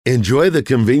Enjoy the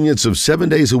convenience of 7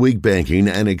 days a week banking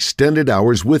and extended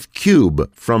hours with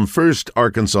Cube from First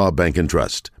Arkansas Bank and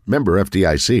Trust. Member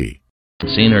FDIC.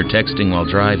 Seen her texting while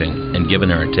driving and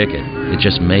given her a ticket. It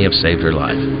just may have saved her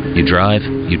life. You drive,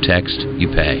 you text, you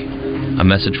pay. A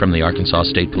message from the Arkansas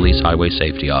State Police Highway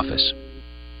Safety Office.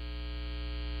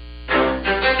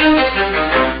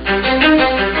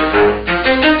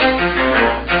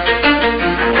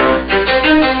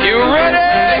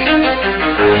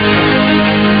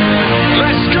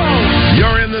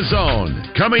 Zone,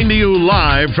 coming to you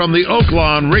live from the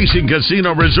Oaklawn Racing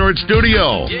Casino Resort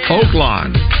Studio.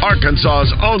 Oaklawn,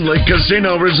 Arkansas's only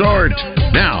casino resort.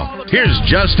 Now, here's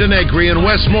Justin Acree and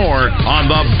Wes Moore on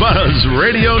the Buzz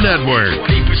Radio Network.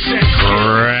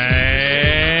 Crank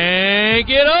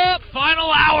it up!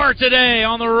 Final hour today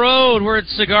on the road. We're at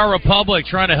Cigar Republic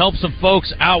trying to help some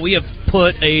folks out. We have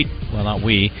put the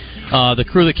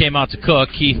crew that came out to cook,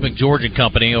 Keith McGeorge and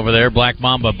Company over there, Black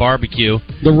Mamba Barbecue.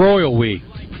 The Royal We.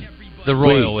 The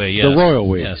Royal We, yes. The Royal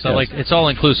We. Yes, yes. It's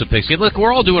all-inclusive picks. Look,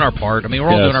 we're all doing our part. I mean,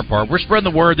 we're all doing our part. We're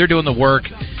spreading the word. They're doing the work.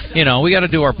 You know, we got to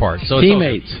do our part. So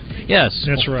Teammates. Yes.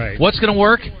 That's right. What's going to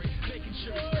work?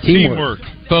 Teamwork.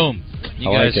 Boom. You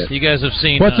guys have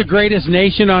seen... What's the greatest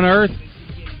nation on earth?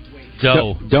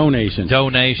 Donation.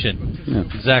 Yeah.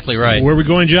 Exactly right. Where are we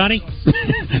going, Johnny?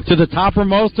 To the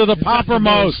toppermost, to the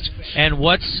poppermost. And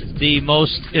what's the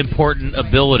most important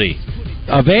ability?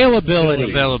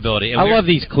 Availability. And I love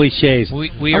these cliches.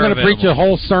 We I'm are going to preach a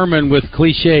whole sermon with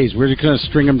cliches. We're just going to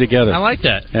string them together. I like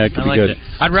that. Yeah, it could be good.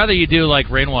 I'd rather you do like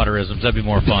rainwaterisms. That'd be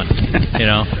more fun. You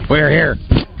know, we're here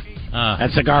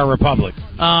at Cigar Republic.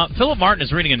 Philip Martin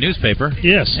is reading a newspaper.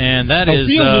 Yes, and that is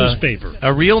newspaper.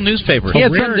 A real newspaper. He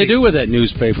had something to do with that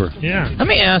newspaper. Yeah. Let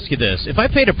me ask you this: if I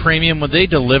paid a premium, would they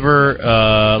deliver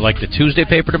like the Tuesday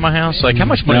paper to my house? Like how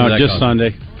much money would that just cost?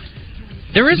 Sunday.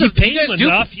 There is you pay them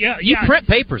enough. You print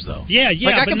papers though. Yeah.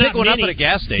 Like I can pick one up at a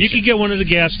gas station. You could get one at a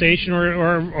gas station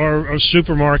or a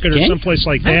supermarket or someplace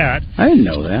like that. I didn't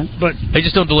know that. But they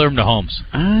just don't deliver them to homes.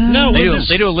 No,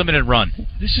 they do a limited run.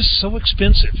 This is so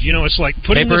expensive. You know, it's like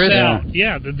putting paper this is out.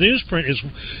 Yeah, the newsprint is.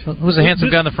 Who's the handsome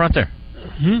guy in the front there?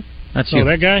 That's you. Oh,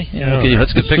 that guy? Yeah, okay,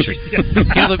 that's a good picture.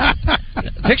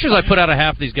 The pictures I put out of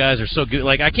half of these guys are so good.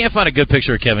 Like, I can't find a good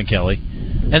picture of Kevin Kelly.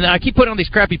 And I keep putting on these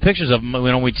crappy pictures of him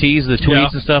when we tease the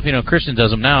tweets and stuff. You know, Christian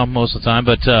does them now most of the time.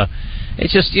 But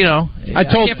it's just, you know, I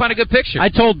can't find a good picture. I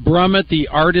told Brummett, the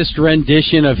artist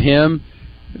rendition of him,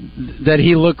 that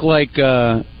he looked like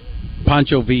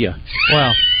Pancho Villa.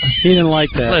 Well, he didn't like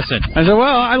that. Listen, I said,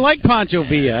 well, I like Pancho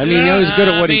Villa. I mean, he was good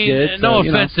at what he did. No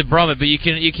offense to Brummett, but you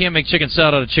can't make chicken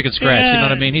salad out of chicken scratch. You know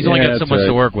what I mean? He's only got so much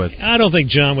to work with. I don't think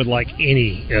John would like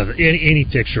any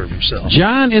picture of himself.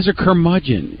 John is a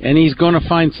curmudgeon, and he's going to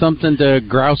find something to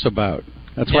grouse about.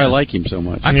 That's why I like him so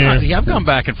much. I've gone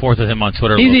back and forth with him on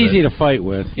Twitter. He's easy to fight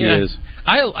with. He is.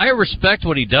 I respect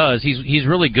what he does. He's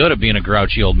really good at being a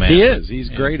grouchy old man. He is. He's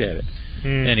great at it.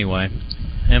 Anyway.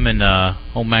 Him and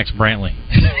old Max Brantley.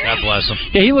 God bless him.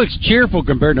 Yeah, he looks cheerful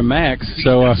compared to Max.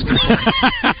 So,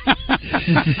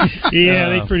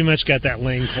 they pretty much got that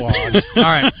lane clogged. All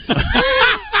right.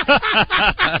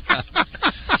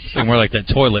 So more like that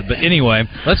toilet. But anyway,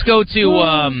 let's go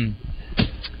to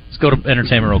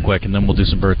entertainment real quick, and then we'll do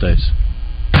some birthdays.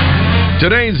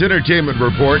 Today's entertainment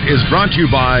report is brought to you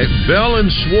by Bell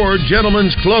 & Sword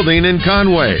Gentlemen's Clothing in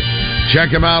Conway. Check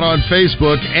them out on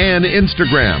Facebook and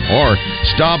Instagram, or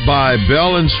stop by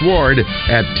Bell & Sword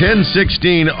at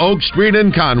 1016 Oak Street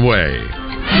in Conway.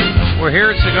 We're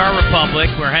here at Cigar Republic.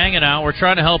 We're hanging out. We're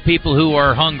trying to help people who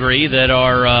are hungry that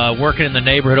are working in the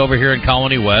neighborhood over here in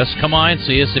Colony West. Come on and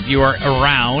see us if you are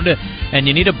around and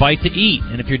you need a bite to eat.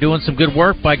 And if you're doing some good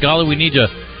work, by golly, we need to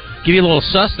give you a little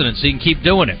sustenance so you can keep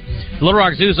doing it. Little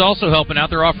Rock Zoo is also helping out.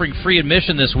 They're offering free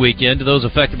admission this weekend to those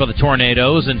affected by the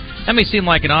tornadoes. And that may seem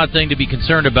like an odd thing to be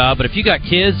concerned about, but if you got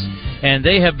kids and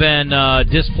they have been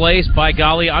displaced, by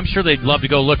golly, I'm sure they'd love to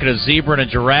go look at a zebra and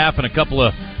a giraffe and a couple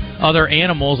of other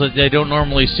animals that they don't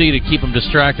normally see to keep them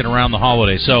distracted around the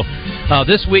holidays. So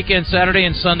this weekend, Saturday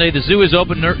and Sunday, the zoo is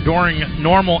open during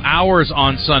normal hours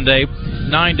on Sunday,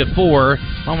 9 to 4.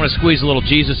 I'm going to squeeze a little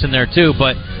Jesus in there too,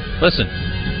 but listen,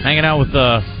 hanging out with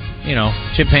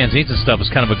chimpanzees and stuff is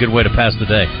kind of a good way to pass the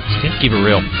day. Keep it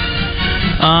real.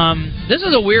 This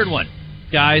is a weird one,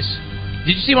 guys.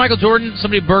 Did you see Michael Jordan?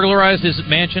 Somebody burglarized his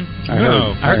mansion? I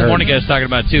heard the morning guy was talking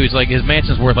about it too. He's like, his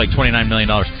mansion's worth like $29 million.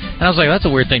 And I was like, that's a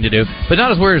weird thing to do. But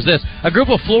not as weird as this. A group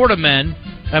of Florida men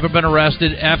have been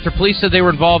arrested after police said they were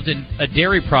involved in a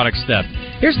dairy product theft.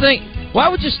 Here's the thing. Why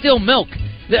would you steal milk?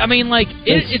 I mean, like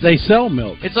they sell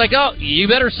milk. It's like, oh, you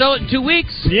better sell it in 2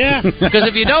 weeks. Yeah, because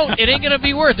if you don't, it ain't going to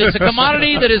be worth it. It's a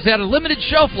commodity that has had a limited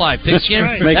shelf life. That's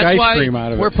right. Make That's ice cream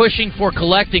out of it. We're pushing for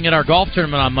collecting at our golf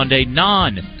tournament on Monday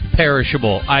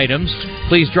non-perishable items.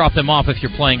 Please drop them off if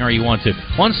you're playing or you want to.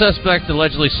 One suspect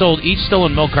allegedly sold each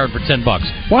stolen milk carton for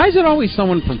 $10. Why is it always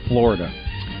someone from Florida?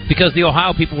 Because the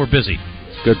Ohio people were busy.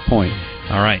 Good point.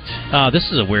 All right. This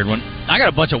is a weird one. I got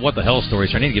a bunch of what the hell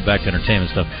stories. So I need to get back to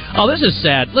entertainment stuff. Oh, this is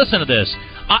sad. Listen to this.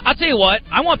 I'll tell you what.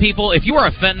 I want people, if you are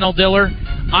a fentanyl dealer,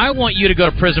 I want you to go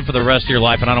to prison for the rest of your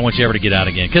life, and I don't want you ever to get out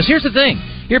again. Because here's the thing.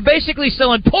 You're basically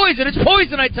selling poison. It's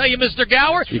poison, I tell you, Mr.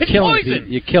 Gower. It's poison.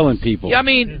 You're killing people. Yeah, I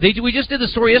mean, we just did the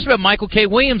story yesterday about Michael K.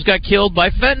 Williams got killed by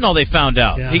fentanyl, they found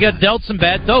out. Yeah. He got dealt some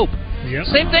bad dope. Yep.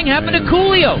 Same thing happened to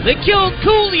Coolio. They killed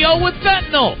Coolio with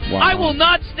fentanyl. Wow. I will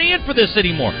not stand for this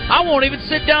anymore. I won't even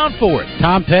sit down for it.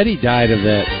 Tom Petty died of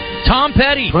that. Tom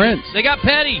Petty. Prince. They got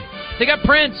Petty. They got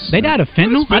Prince. They died of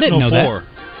fentanyl? I didn't know that. I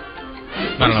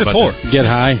don't know about that. Get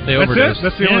high. They overdosed.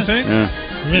 That's the only thing?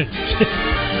 Yeah.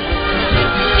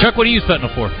 Chuck, what do you use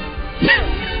fentanyl for?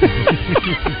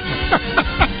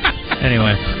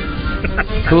 Anyway.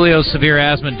 Coolio's severe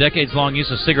asthma and decades-long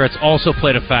use of cigarettes also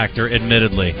played a factor,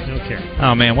 admittedly. Okay.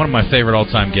 Oh, man, one of my favorite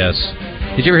all-time guests.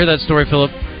 Did you ever hear that story,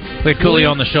 Philip? We had Coolio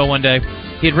on the show one day.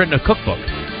 He had written a cookbook.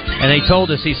 And they told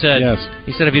us, he said,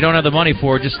 if you don't have the money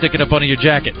for it, just stick it up under your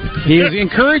jacket. He was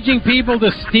encouraging people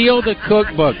to steal the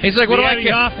cookbook. He's like, what do I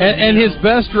care? And his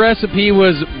best recipe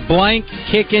was blank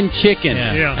kickin' chicken.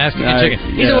 Yeah. Asking chicken.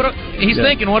 He's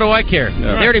thinking, what do I care?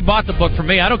 Yeah. They already bought the book for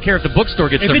me. I don't care if the bookstore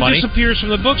gets their money. If it disappears from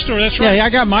the bookstore, that's right. Yeah, I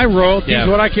got my royalties.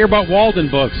 What I care about Walden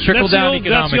books. Trickle down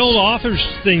economics. That's the old author's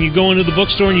thing. You go into the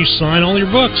bookstore and you sign all your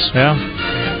books. Yeah.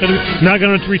 Not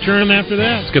going to return them after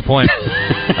that. That's a good point.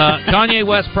 Kanye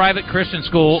West private Christian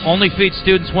school only feeds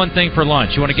students one thing for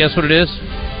lunch. You want to guess what it is?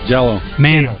 Jello.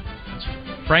 Man.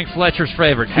 Frank Fletcher's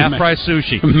favorite, half-price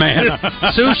sushi. Man.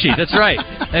 Sushi, that's right.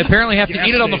 They apparently have to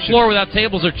eat it on the floor without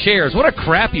tables or chairs. What a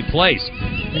crappy place.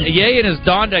 Ye and his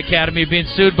Donda Academy are being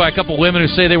sued by a couple women who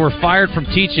say they were fired from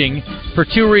teaching for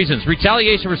two reasons.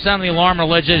 Retaliation for sounding the alarm on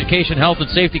alleged education, health, and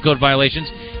safety code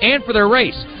violations, and for their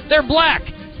race. They're black.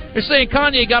 They're saying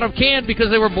Kanye got them canned because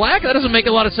they were black? That doesn't make a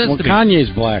lot of sense to me. Kanye's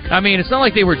black. I mean, it's not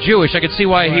like they were Jewish. I could see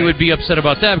why he would be upset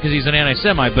about that because he's an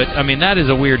anti-Semite, but, I mean, that is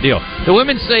a weird deal. The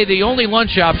women say the only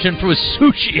lunch option was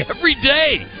sushi every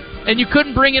day, and you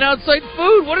couldn't bring in outside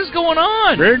food. What is going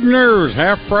on? Big news.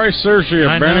 Half-price sushi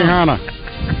at Benihana.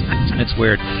 That's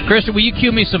weird. Christian, will you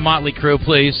cue me some Motley Crue,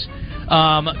 please?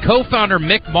 Co-founder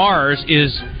Mick Mars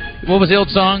is, what was the old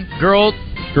song? Girl,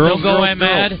 don't go away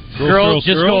mad. Girl,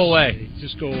 just go away.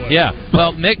 Just go away. Yeah.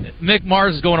 Well, Mick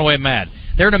Mars is going away mad.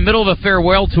 They're in the middle of a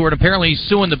farewell tour, and apparently he's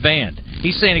suing the band.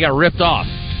 He's saying he got ripped off.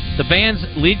 The band's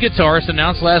lead guitarist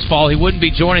announced last fall he wouldn't be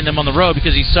joining them on the road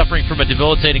because he's suffering from a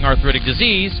debilitating arthritic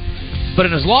disease. But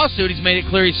in his lawsuit, he's made it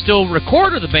clear he'd still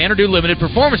record with the band or do limited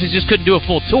performances. He just couldn't do a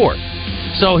full tour.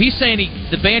 So he's saying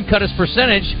the band cut his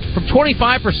percentage from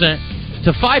 25%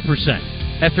 to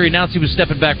 5% after he announced he was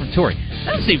stepping back from touring.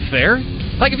 That doesn't seem fair.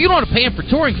 Like, if you don't want to pay him for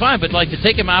touring, fine, but, like, to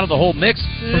take him out of the whole mix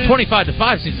from 25 to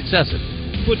 5 seems excessive.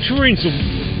 Well, touring's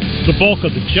the bulk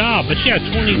of the job, but 5%.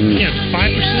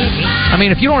 I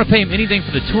mean, if you don't want to pay him anything for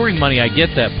the touring money, I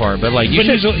get that part, but, like,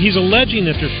 he's alleging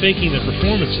that they're faking the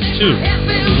performances, too.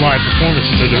 The live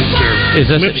performances that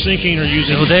they're lip-syncing or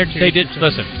using... No, they did...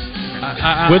 Listen...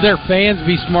 Would their fans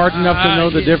be smart enough to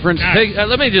know the difference?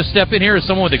 Let me just step in here as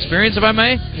someone with experience, if I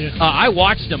may. Yeah. I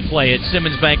watched them play at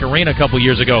Simmons Bank Arena a couple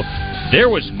years ago. There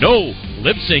was no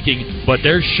lip syncing, but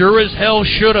there sure as hell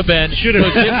should have been. It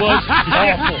was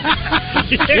awful.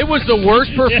 It was the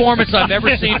worst performance I've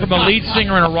ever seen from a lead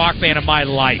singer in a rock band in my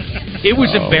life. It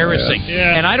was embarrassing.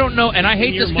 Yeah. And I don't know, and I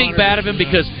hate to speak bad of him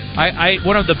because I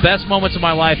one of the best moments of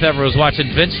my life ever was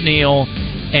watching Vince Neil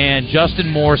and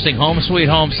Justin Moore sing Home Sweet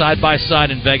Home side by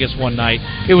side in Vegas one night.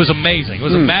 It was amazing. It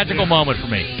was a magical moment for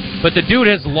me. But the dude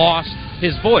has lost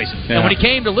his voice. Yeah. And when he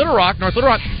came to North Little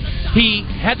Rock, he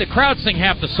had the crowd sing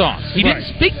half the songs. He didn't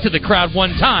speak to the crowd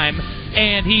one time,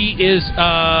 and he is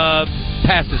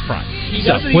past his prime.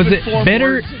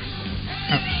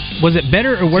 Was it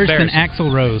better or worse than Axl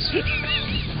Rose?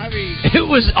 It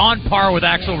was on par with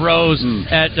Axl Rose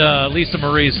at Lisa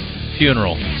Marie's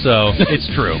funeral. So it's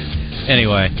true.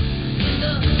 Anyway,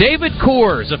 David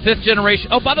Coors, a fifth generation.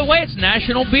 Oh, by the way, it's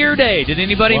National Beer Day. Did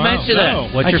anybody mention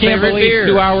that? What's your favorite beer?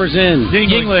 2 hours in.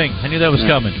 Yingling. I knew that was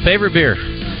coming. Favorite beer?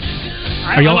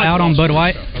 Are y'all out on Bud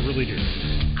White? I really do.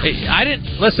 I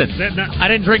didn't listen. I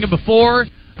didn't drink it before.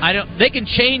 They can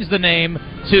change the name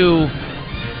to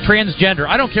transgender.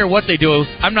 I don't care what they do.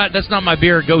 That's not my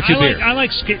beer. Go-to beer. I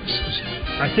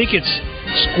think it's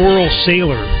Squirrel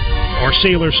Sailor. Or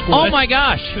Sailor Squirrel. Oh, my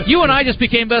gosh. You and I just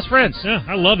became best friends. Yeah,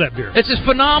 I love that beer. It's just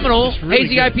phenomenal. It's really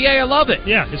hazy IPA, I love it.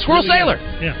 Yeah, it's Squirrel really Sailor.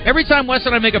 good. Yeah. Every time Wes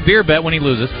and I make a beer bet when he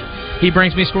loses, he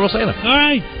brings me Squirrel Sailor. All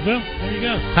right. Well, there you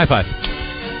go. High five.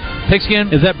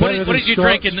 Pigskin. Is that what better than did you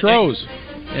drink in Stroh's?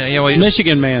 Well,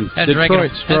 Michigan man.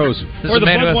 Detroit Stroh's. Or the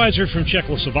Budweiser from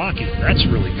Czechoslovakia. That's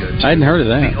really good, too. I hadn't heard of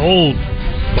that. The old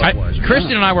Budweiser.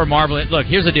 Christian and I were marveling. Look,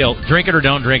 here's the deal. Drink it or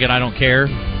don't drink it, I don't care.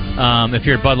 If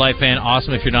you're a Bud Light fan,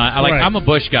 awesome. If you're not, I'm a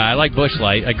Busch guy. I like Busch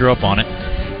Light. I grew up on it.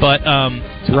 But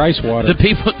it's rice water. The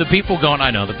people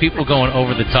going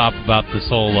over the top about this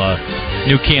whole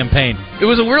new campaign. It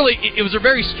was a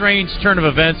very strange turn of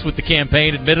events with the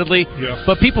campaign, admittedly. Yeah.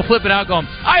 But people flipping out, going,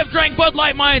 "I have drank Bud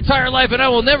Light my entire life, and I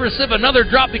will never sip another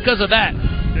drop because of that."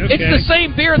 Okay. It's the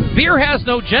same beer. Beer has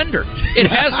no gender. It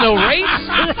has no race.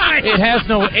 Right. It has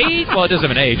no age. Well, it doesn't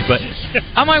have an age, but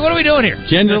I'm like, what are we doing here?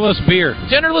 Genderless beer.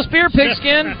 Genderless beer,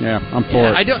 Pigskin. Yeah, I'm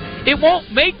for it. It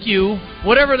won't make you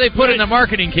whatever they put in the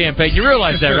marketing campaign. You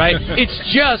realize that, right? It's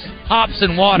just hops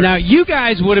and water. Now, you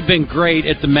guys would have been great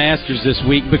at the Masters this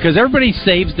week because everybody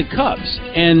saves the cups,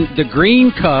 and the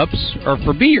green cups are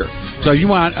for beer. So if you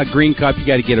want a green cup, you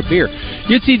got to get a beer.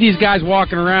 You'd see these guys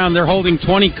walking around; they're holding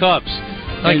 20 cups.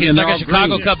 Like a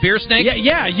Chicago Cup beer snake?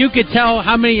 Yeah, you could tell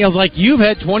how many, you've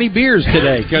had 20 beers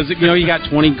today, because, you got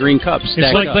 20 green cups.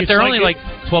 But they're only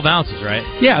 12 ounces, right?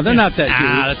 Yeah, they're not that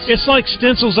huge. It's like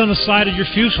stencils on the side of your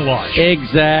fuselage.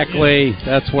 Exactly.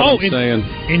 That's what I'm saying.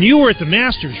 And you were at the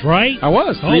Masters, right? I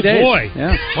was, 3 days. Oh, boy.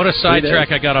 Yeah. What a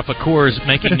sidetrack I got off of Coors,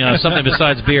 making something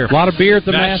besides beer. A lot of beer at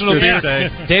the National Masters. Beer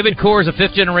Day. David Coors, a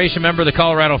fifth-generation member of the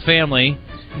Colorado family,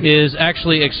 is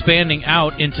actually expanding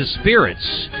out into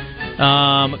spirits.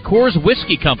 Coors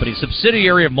Whiskey Company,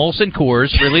 subsidiary of Molson Coors,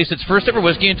 released its first ever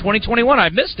whiskey in 2021. I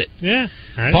missed it. Yeah.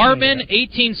 Barman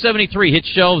 1873 hit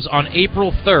shelves on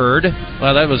April 3rd.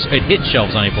 Well, it hit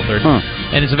shelves on April 3rd.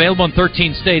 And it's available in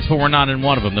 13 states, but we're not in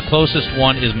one of them. The closest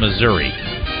one is Missouri.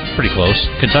 It's pretty close.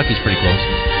 Kentucky's pretty close.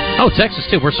 Oh, Texas,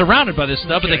 too. We're surrounded by this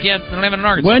stuff, but they don't have it in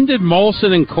Arkansas. When did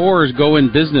Molson and Coors go in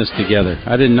business together?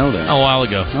 I didn't know that. A while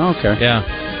ago. Oh, okay. Yeah.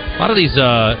 A lot of these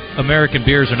American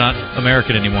beers are not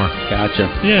American anymore. Gotcha.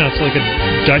 Yeah, it's like a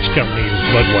Dutch company is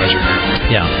Budweiser now.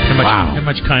 Yeah, they're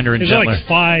much kinder and gentler. There's like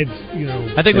 5,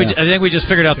 I think we just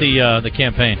figured out the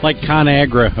campaign. Like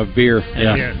ConAgra of beer.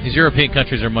 Yeah. These European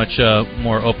countries are much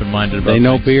more open-minded about They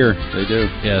know things. beer. They do.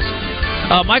 Yes.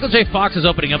 Michael J. Fox is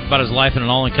opening up about his life in an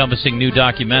all-encompassing new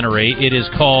documentary. It is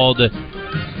called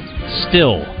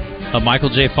Still, a Michael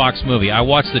J. Fox movie. I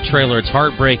watched the trailer. It's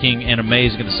heartbreaking and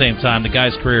amazing at the same time. The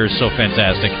guy's career is so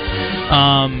fantastic.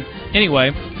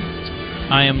 Anyway,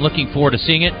 I am looking forward to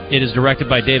seeing it. It is directed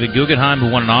by David Guggenheim,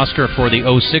 who won an Oscar for the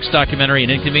 2006 documentary An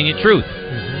Inconvenient Truth.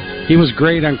 He was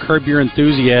great on Curb Your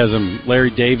Enthusiasm. Larry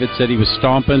David said he was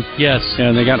stomping. Yes.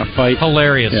 And they got in a fight.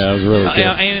 Hilarious. Yeah, it was really good.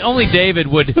 And only David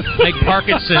would make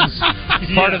Parkinson's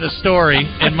part of the story,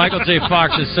 and Michael J.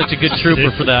 Fox is such a good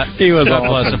trooper for that. He was God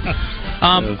bless awesome. him.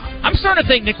 I'm starting to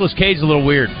think Nicolas Cage is a little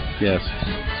weird. Yes.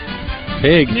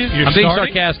 Pig. I'm being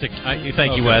sarcastic.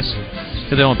 Thank you, Wes.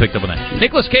 Because they all picked up on that.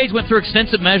 Nicolas Cage went through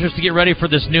extensive measures to get ready for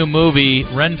this new movie,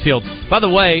 Renfield. By the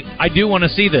way, I do want to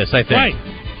see this, I think. Right.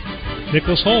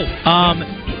 Nicholas Hoult.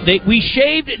 We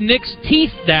shaved Nick's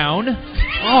teeth down.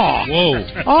 Oh. Whoa.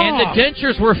 And the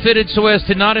dentures were fitted so as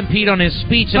to not impede on his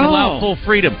speech and allow full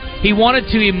freedom. He wanted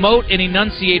to emote and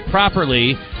enunciate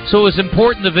properly, so it was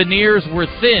important the veneers were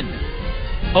thin.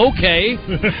 Okay.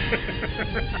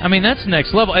 I mean, that's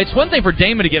next level. It's one thing for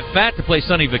Damon to get fat to play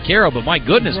Sonny Vaccaro, but my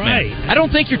goodness, man. I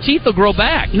don't think your teeth will grow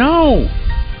back. No.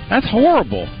 That's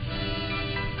horrible.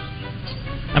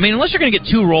 I mean, unless you're going to get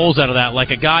 2 rolls out of that, like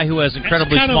a guy who has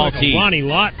incredibly small like teeth. A Ronnie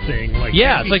Lott thing.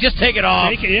 It's like, just take it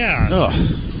off.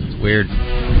 It's weird.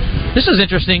 This is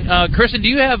interesting. Kristen, do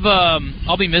you have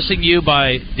I'll Be Missing You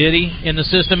by Diddy in the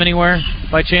system anywhere,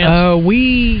 by chance? We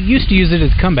used to use it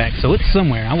as comeback, so it's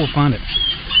somewhere. I will find it.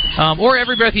 Or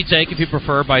Every Breath You Take, if you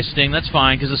prefer, by Sting. That's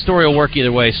fine, because the story will work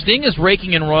either way. Sting is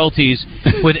raking in royalties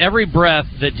with every breath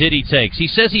that Diddy takes. He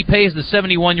says he pays the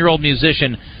 71-year-old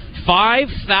musician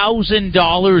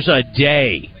 $5,000 a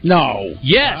day. No.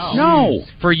 Yes. Wow. No.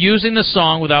 For using the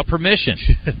song without permission.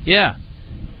 Yeah.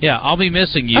 Yeah, I'll Be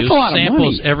Missing You. That's a lot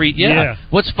Samples of money. every... Yeah.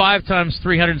 What's 5 times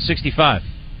 365?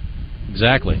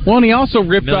 Exactly. Well, and he also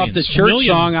ripped off the church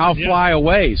Millions. song "I'll Fly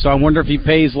Away," so I wonder if he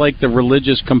pays like the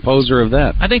religious composer of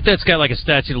that. I think that's got like a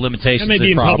statute of limitations. That may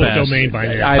be in public domain by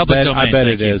now. I bet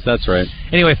it is. That's right.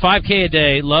 Anyway, $5,000 a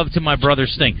day. Love to my brother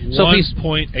Sting. So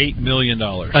 $1.8 million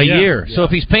a year. So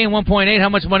if he's paying 1.8, how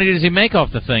much money does he make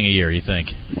off the thing a year? You think?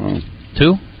 Well,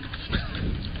 2?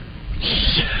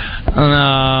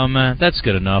 That's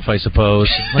good enough, I suppose.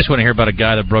 Unless you want to hear about a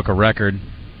guy that broke a record.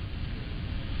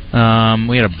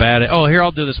 We had a bad... Oh, here,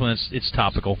 I'll do this one. It's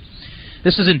topical.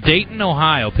 This is in Dayton,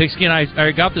 Ohio. Pigskin,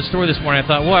 I got the story this morning. I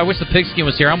thought, I wish the Pigskin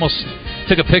was here. I almost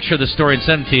took a picture of the story and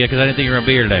sent it to you because I didn't think you were going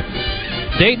to be here today.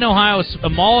 Dayton, Ohio, a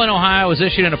mall in Ohio has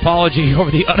issued an apology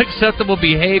over the unacceptable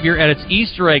behavior at its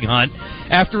Easter egg hunt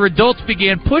after adults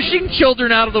began pushing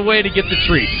children out of the way to get the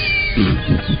treats.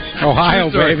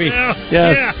 Ohio, baby. Yeah.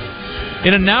 Yes. Yeah.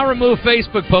 In a now-removed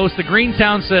Facebook post, the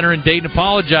Greentown Center in Dayton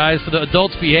apologized for the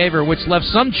adults' behavior, which left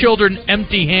some children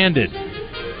empty-handed.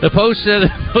 The post said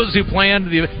those who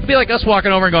planned it'd be like us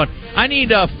walking over and going, I need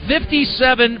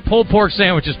 57 pulled pork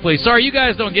sandwiches, please. Sorry, you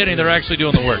guys don't get any. They're actually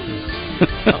doing the work.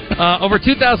 Over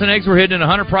 2,000 eggs were hidden and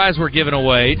 100 prizes were given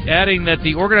away, adding that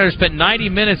the organizers spent 90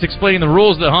 minutes explaining the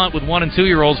rules of the hunt with 1- and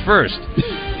 2-year-olds first.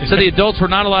 They said the adults were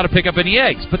not allowed to pick up any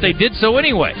eggs, but they did so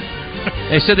anyway.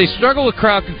 They said they struggled with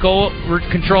crowd control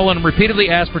and repeatedly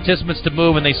asked participants to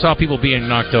move, and they saw people being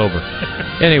knocked over.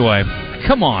 Anyway,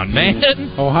 come on, man.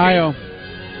 Ohio.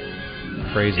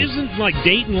 Crazy. Isn't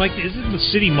Dayton isn't the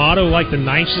city motto like the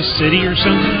nicest city or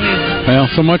something? Well,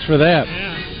 so much for that.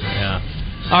 Yeah.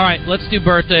 All right, let's do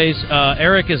birthdays.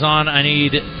 Eric is on. I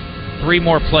need 3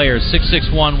 more players.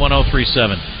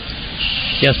 661-1037.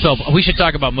 Yes, Phil. We should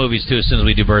talk about movies too as soon as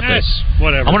we do birthdays.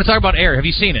 Whatever. I want to talk about Air. Have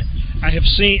you seen it? I have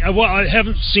seen. Well, I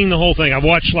haven't seen the whole thing. I've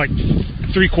watched like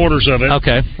 3/4 of it.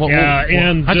 Okay.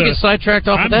 And how'd you get sidetracked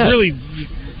off of that?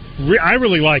 I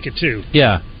really like it too.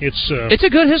 Yeah. It's a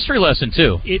good history lesson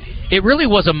too. It really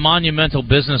was a monumental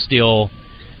business deal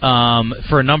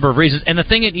for a number of reasons. And the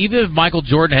thing is, even if Michael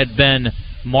Jordan had been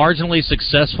marginally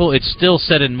successful, it still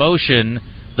set in motion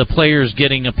the players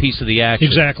getting a piece of the action.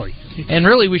 Exactly. And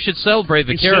really, we should celebrate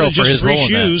Vaccaro for his role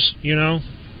in that. Free shoes, you know.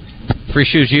 Free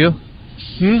shoes, you?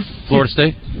 Florida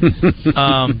State?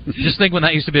 Just think when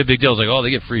that used to be a big deal. It was like, oh,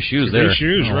 they get free shoes there. Free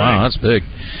shoes, right. Wow, that's big.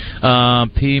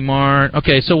 P-Mart.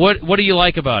 Okay, so what do you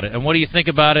like about it? And what do you think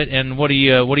about it? And what are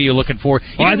you looking for?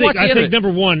 Well, I think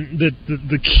number one,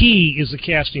 the key is the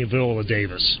casting of Viola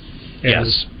Davis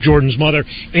as Jordan's mother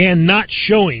and not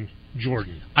showing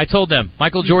Jordan. I told them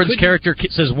Michael Jordan's character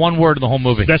says one word in the whole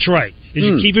movie. That's right.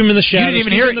 You keep him in the shadows, you didn't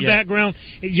even hear in the background.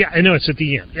 Yeah, I know it's at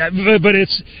the end. Yeah, but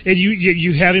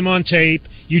you have him on tape.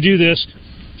 You do this.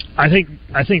 I think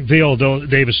Viola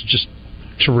Davis is just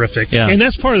terrific. Yeah. And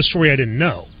that's part of the story I didn't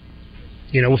know.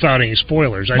 You know, without any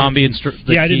spoilers. I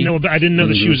didn't know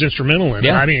that she was instrumental in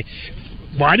it. I mean,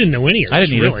 well, I didn't know any of this. I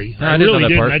didn't really. I really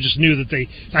didn't. I just knew that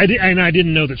I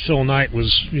didn't know that Phil Knight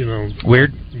was,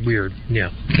 weird. Yeah,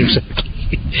 exactly.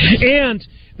 And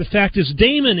the fact is,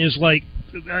 Damon is like,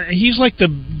 he's like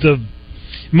the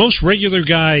most regular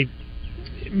guy,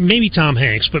 maybe Tom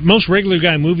Hanks, but most regular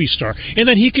guy movie star. And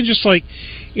then he can just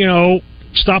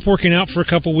stop working out for a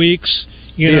couple weeks,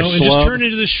 and just turn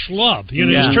into this schlub.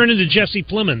 Just turn into Jesse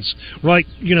Plemons, right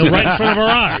in front of our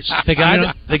eyes.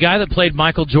 The guy that played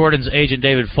Michael Jordan's agent,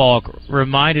 David Falk,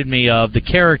 reminded me of the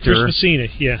character. Chris Messina,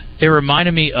 yeah. It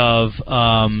reminded me of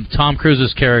Tom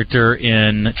Cruise's character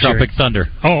in Tropic Thunder.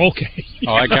 Oh, okay.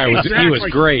 That guy he was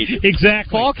great.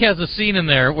 Exactly. Falk has a scene in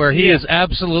there where he is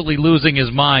absolutely losing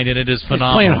his mind, and it is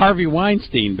phenomenal. He's playing Harvey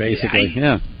Weinstein, basically.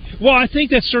 Yeah. Well, I think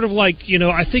that's sort of like,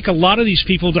 I think a lot of these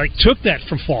people took that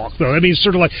from Falk, though. I mean, it's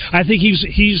sort of like, I think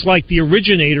he's like the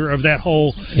originator of that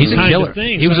whole he's kind a killer. Of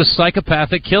thing. He was a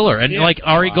psychopathic killer, and like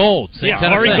Ari Gold.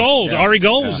 Ari Gold. Yeah. Ari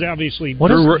Gold is obviously...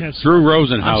 Drew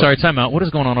Rosenhaus. I'm sorry, time out. What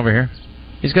is going on over here?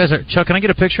 These guys are... Chuck, can I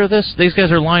get a picture of this? These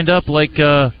guys are lined up like...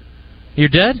 You're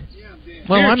dead?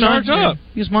 Well, I'm not. Up.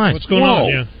 Use mine. What's going on?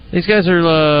 Yeah. These guys are...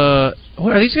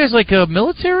 are these guys like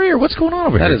military, or what's going on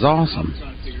over here? That is awesome.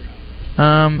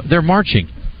 They're marching.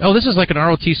 Oh, this is like an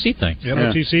ROTC thing.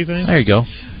 ROTC thing? There you go.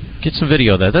 Get some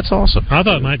video of that. That's awesome. I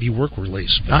thought it might be work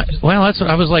release. I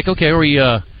was like, okay, are we...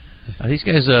 are these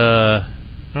guys...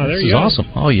 there this you is go. Awesome.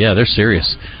 Oh, yeah, they're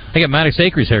serious. I got Maddox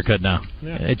Acres haircut now.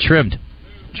 Yeah. It trimmed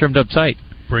up tight.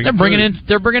 They're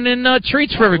bringing in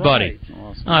treats for everybody. Right.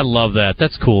 Awesome. I love that.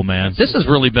 That's cool, man. This has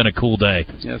really been a cool day.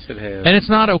 Yes, it has. And it's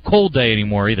not a cold day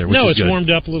anymore either. Which is it's good. Warmed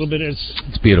up a little bit.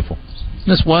 It's beautiful.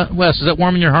 This what, Wes? Is that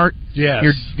warming your heart? Yes.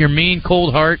 Your mean,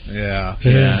 cold heart. Yeah.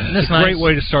 That's it's a nice. great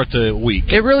way to start the week.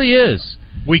 It really is.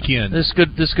 Weekend. This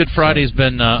Good Friday's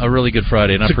been a really good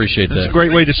Friday, and I appreciate that. It's a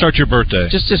great way to start your birthday.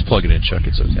 Just plug it in, Chuck.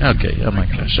 It's okay. Okay. Oh my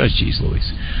gosh. Jeez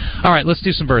Louise. All right, let's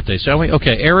do some birthdays, shall we?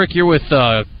 Okay, Eric, you're with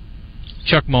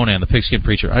Chuck Monan, the Pigskin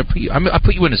Preacher. I put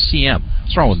you in a CM.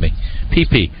 What's wrong with me?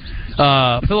 PP.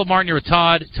 Philip Martin, you're with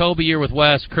Todd. Toby, you're with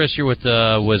Wes. Chris, you're with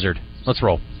Wizard. Let's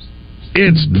roll.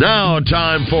 It's now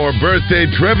time for Birthday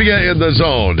Trivia in the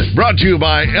Zone. Brought to you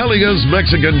by Elia's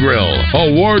Mexican Grill.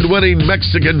 Award-winning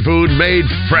Mexican food made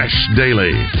fresh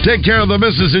daily. Take care of the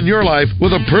misses in your life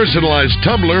with a personalized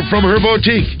tumbler from her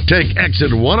boutique. Take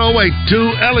exit 108 to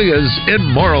Elia's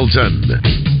in Morrilton.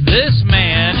 This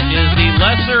man is the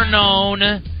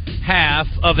lesser-known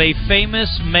half of a famous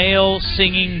male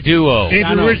singing duo.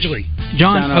 David Ridgely.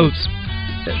 John Oates.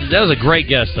 That was a great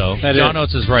guess, though. John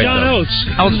Oates is right, John though. Oates.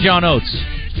 How old's John Oates?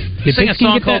 He sang a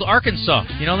song called Arkansas.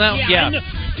 You know that? Yeah.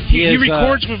 He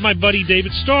records with my buddy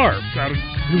David Starr,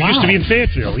 who used to be in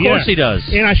Fayetteville. Of course he does.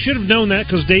 And I should have known that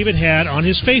because David had on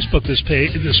his Facebook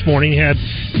this morning had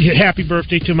happy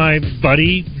birthday to my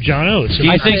buddy John Oates. And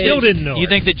I still didn't know. You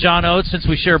think that John Oates, since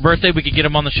we share a birthday, we could get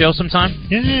him on the show sometime?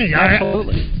 Yeah,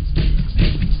 absolutely.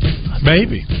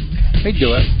 Maybe. They'd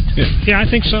do it. Yeah, I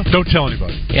think so. Don't tell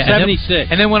anybody. Yeah, 76.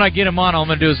 And then when I get him on, all I'm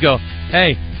going to do is go,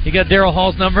 hey, you got Daryl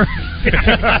Hall's number?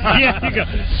 Yeah, you go.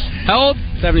 How old?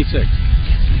 76.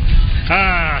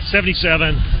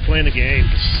 77. Playing the game.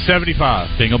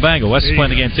 75. Bingo bango. Wes is playing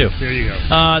the game, too. There you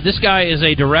go. This guy is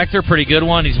a director, pretty good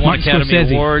one. He's won Martin Academy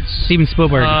Scorsese. Awards. Steven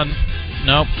Spielberg.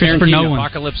 No. Christopher Nolan.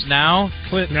 Apocalypse Now.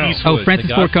 Clint No. Eastwood. Oh, Francis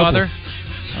The Ford Godfather. Coppola.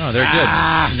 Oh, they're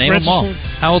good. Name Francis them all. Ford.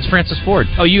 How old's Francis Ford?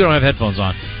 Oh, you don't have headphones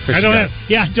on. I don't have.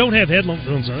 Yeah, I don't have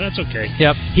headphones on. That's okay.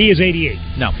 Yep. He is 88.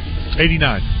 No.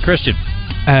 89. Christian.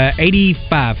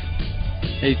 85.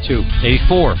 82.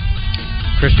 84.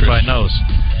 Christian by nose.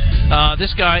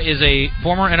 This guy is a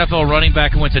former NFL running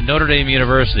back who went to Notre Dame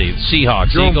University. Seahawks,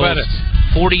 Jerome Eagles, Bettis.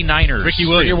 49ers. Ricky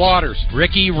Williams.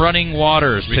 Ricky Running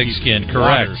Waters, Pigskin.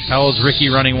 Correct. Waters. How old's Ricky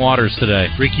Running Waters today?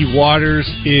 Ricky Waters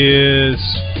is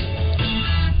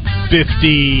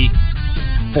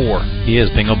 54. He is.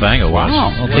 Bingo bango.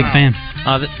 Wow. Big fan.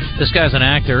 This guy's an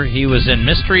actor. He was in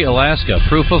Mystery Alaska,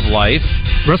 Proof of Life,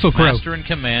 Russell Crowe. Master and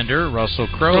Commander, Russell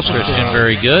Crowe. Christian,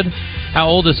 very good. How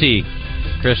old is he,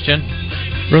 Christian?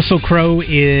 Russell Crowe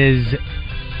is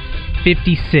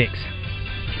 56.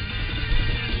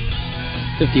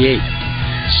 58.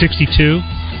 62.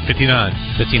 59.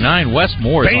 59. Wes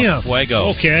Moore is Bam. on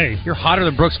Fuego. Okay. You're hotter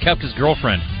than Brooks Koepka's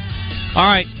girlfriend. All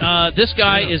right, this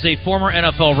guy is a former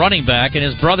NFL running back, and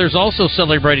his brother's also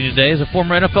celebrating today as a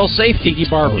former NFL safety. Tiki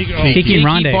Barber. Tiki and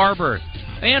Rondé. Barber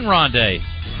and Rondé.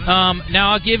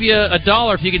 Now, I'll give you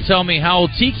 $1 if you can tell me how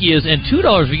old Tiki is, and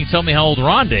 $2 if you can tell me how old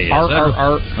Rondé is.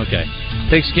 Okay.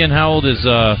 Pigskin, how old is...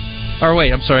 Or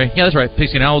wait, I'm sorry. Yeah, that's right.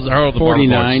 Pigskin, how old are the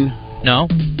 49. No?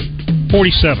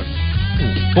 47.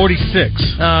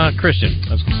 46. Christian.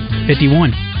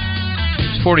 51.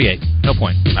 It's 48. No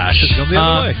point.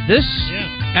 This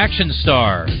action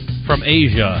star from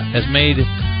Asia has made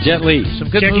Jet Li. some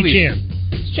good Jackie movies. Chan.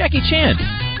 It's Jackie Chan,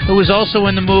 who was also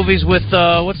in the movies with,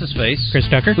 what's his face? Chris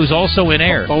Tucker. Who's also in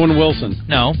Air. Owen Wilson.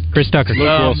 No. Chris Tucker.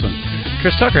 Luke Wilson.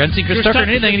 Chris Tucker. I hadn't seen Chris Tucker in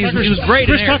anything, and he was great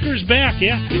in Chris Air. Tucker's back,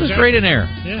 yeah. He was great in Air.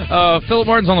 Yeah. Philip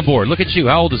Martin's on the board. Look at you.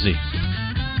 How old is he?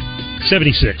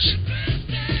 76.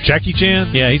 Jackie Chan?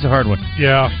 Yeah, he's a hard one.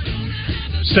 Yeah.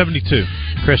 72.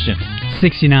 Christian.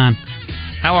 69.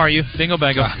 How are you? Bingo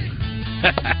bango.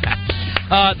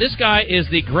 This guy is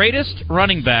the greatest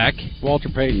running back Walter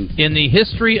Payton. in the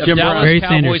history of Jim Dallas Brown. Barry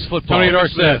Cowboys Sanders. football. Tony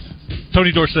Dorsett.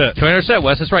 Tony Dorsett. Tony Dorsett,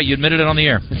 Wes. That's right. You admitted it on the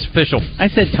air. It's official. I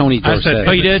said Tony Dorsett.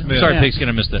 Oh, you did? Yeah. Sorry, Pigskin.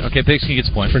 I missed it. Okay, Pigskin gets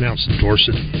a point. Pronounced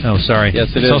Dorset. Oh, sorry.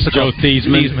 Yes, it It's is. also Joe called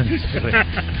Theismann.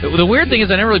 The weird thing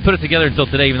is I never really put it together until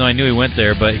today, even though I knew he went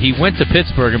there. But he went to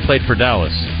Pittsburgh and played for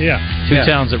Dallas. Yeah. Two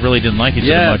towns that really didn't like each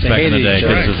other much they back in the hated day. each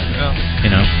other. Because of,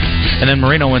 you know. And then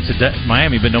Marino went to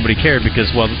Miami, but nobody cared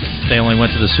because, well, they only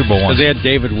went to the Super Bowl once. Because they had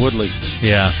David Woodley.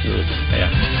 Yeah.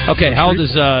 Okay, how old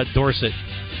is Dorsett?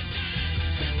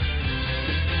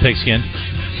 Pigskin.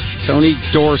 Tony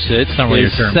Dorsett not really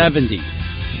is your term. 70.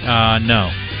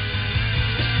 No.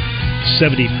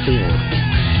 74.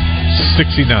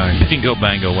 69. Bingo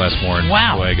bango, Wes Warren.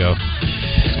 Wow. Fuego.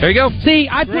 There you go. See,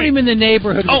 I put him in the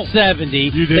neighborhood with 70.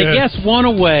 You did. They guessed one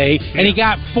away, and he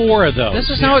got 4 of those. This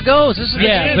is how it goes. This is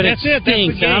Yeah, but it That's it. That's the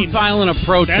stinks, and I'm game. filing a That's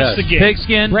protest. the game.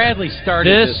 Pigskin. Bradley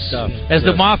started this stuff. As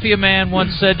the Mafia Man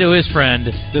once said to his friend,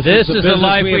 this is the business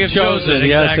life we have chosen.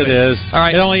 Yes, Exactly. it is. All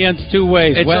right. It only ends 2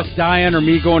 ways: It's Wes dying or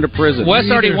me going to prison. Wes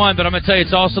already won, but I'm going to tell you,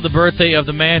 it's also the birthday of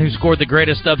the man who scored the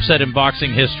greatest upset in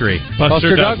boxing history.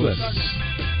 Buster Douglas.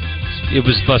 It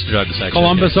was Buster Douglas, actually.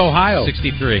 Columbus, Ohio.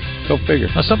 63. Go figure.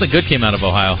 Well, something good came out of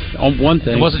Ohio. On one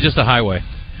thing. It wasn't just a highway.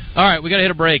 All right, we got to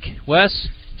hit a break. Wes,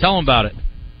 tell them about it.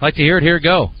 Like to hear it? Here it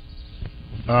go.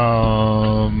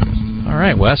 All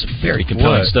right, Wes. Very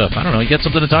compelling What? stuff. I don't know. You got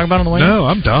something to talk about on the way? No,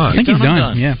 I'm done. I think he's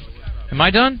done. Yeah. Am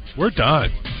I done? We're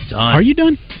done. done. Are you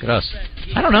done? Look at us.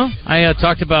 I don't know. I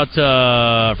talked about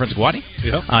Friends of Guadney.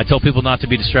 Yep. I told people not to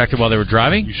be distracted while they were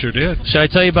driving. You sure did. Should I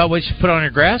tell you about what you should put on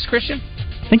your grass, Christian?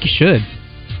 I think you should.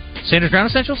 Sanders Ground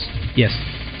Essentials? Yes.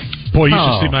 Boy, you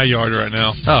should see my yard right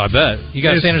now. Oh, I bet. You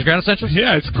got Sanders Ground Essentials?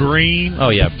 Yeah, it's green. Oh,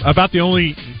 yeah. About the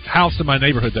only house in my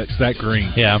neighborhood that's that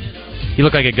green. Yeah. You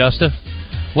look like Augusta.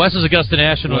 Wes is Augusta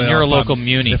National, and you're a local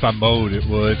Muni. If I mowed, it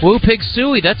would. Woo Pig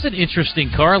Suey, that's an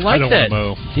interesting car. I like that. I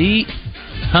don't want to mow.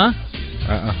 Huh?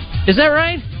 Is that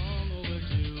right?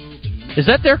 Is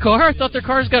that their car? I thought their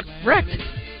cars got wrecked.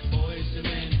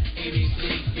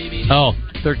 Oh,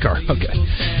 third car. Okay.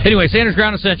 Anyway, Sanders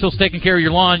Ground Essentials, taking care of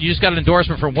your lawn. You just got an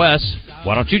endorsement from Wes.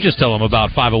 Why don't you just tell them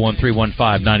about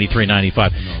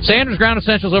 501-315-9395? Sanders Ground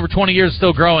Essentials, over 20 years,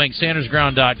 still growing.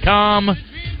 SandersGround.com.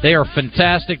 They are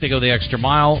fantastic. They go the extra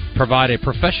mile, provide a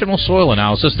professional soil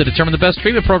analysis to determine the best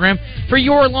treatment program for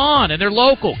your lawn. And they're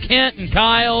local. Kent and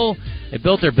Kyle, they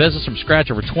built their business from scratch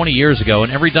over 20 years ago,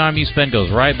 and every dime you spend goes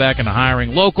right back into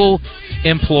hiring local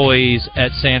employees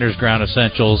at Sanders Ground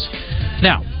Essentials.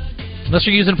 Now, unless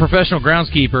you're using a professional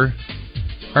groundskeeper,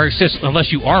 or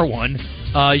unless you are one,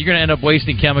 you're going to end up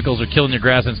wasting chemicals or killing your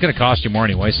grass, and it's going to cost you more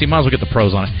anyway, so you might as well get the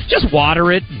pros on it. Just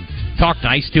water it, and talk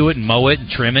nice to it, and mow it, and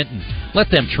trim it, and let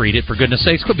them treat it, for goodness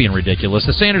sakes. Quit being ridiculous.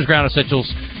 The Sanders Ground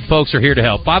Essentials folks are here to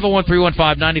help.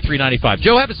 501-315-9395.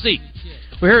 Joe, have a seat.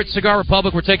 We're here at Cigar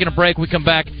Republic. We're taking a break. When we come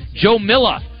back, Joe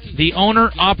Milla, the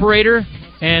owner, operator,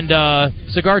 and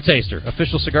cigar taster,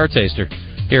 official cigar taster.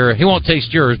 Here, he won't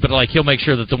taste yours, but he'll make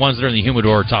sure that the ones that are in the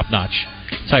humidor are top-notch.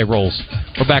 That's how he rolls.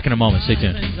 We're back in a moment. Stay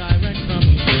tuned.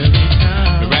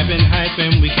 Rapping,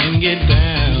 hyping, we can get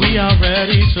down. We are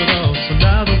ready to roll, so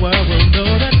now the world will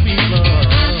know that we flow.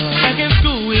 Back in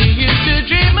school, we used to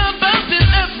dream about this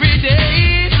every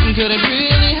day. Could it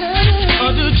really happen?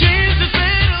 Or do Jesus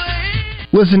fade away?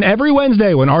 Listen every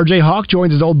Wednesday when RJ Hawk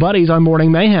joins his old buddies on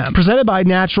Morning Mayhem. Presented by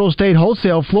Natural State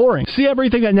Wholesale Flooring. See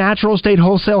everything that Natural State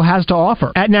Wholesale has to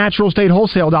offer at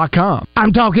naturalstatewholesale.com.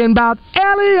 I'm talking about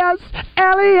Elias.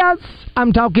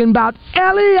 I'm talking about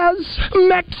Elias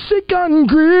Mexican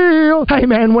Grill. Hey,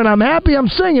 man, when I'm happy, I'm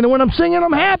singing. And when I'm singing,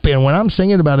 I'm happy. And when I'm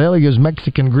singing about Elias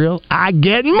Mexican Grill, I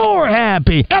get more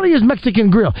happy. Elias Mexican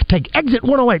Grill. Take exit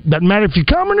 108. Doesn't matter if you're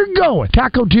coming or going.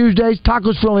 Taco Tuesdays,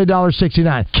 tacos for only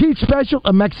 $1.69. Keith Special,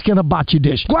 a Mexican hibachi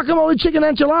dish. Guacamole chicken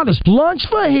enchiladas. Lunch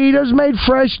fajitas made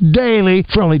fresh daily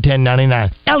for only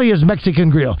 $10.99. Elias Mexican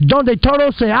Grill. Donde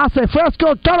todo se hace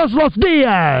fresco todos los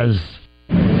días.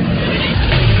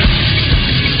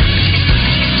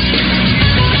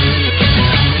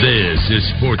 This is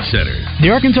Sports Center. The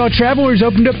Arkansas Travelers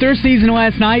opened up their season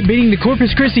last night, beating the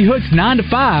Corpus Christi Hooks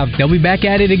 9-5. They'll be back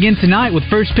at it again tonight with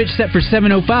first pitch set for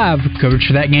 7:05. Coverage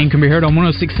for that game can be heard on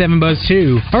 106.7 Buzz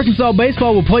 2. Arkansas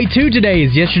baseball will play two today,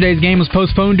 as yesterday's game was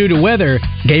postponed due to weather.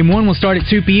 Game 1 will start at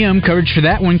 2 p.m. Coverage for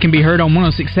that one can be heard on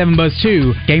 106.7 Buzz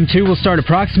 2. Game 2 will start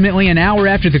approximately an hour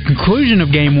after the conclusion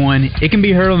of Game 1. It can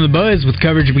be heard on the Buzz with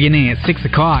coverage beginning at 6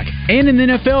 o'clock. And in the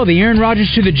NFL, the Aaron Rodgers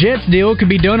to the Jets deal could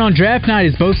be done on draft night,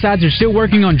 as both sides are still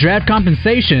working on draft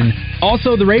compensation.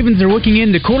 Also, the Ravens are looking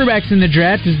into quarterbacks in the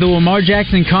draft, as the Lamar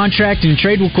Jackson contract and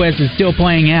trade request is still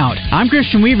playing out. I'm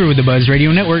Christian Weaver with the Buzz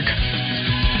Radio Network.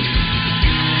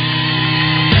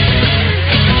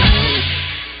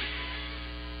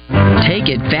 Take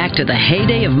it back to the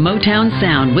heyday of Motown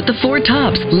sound with the Four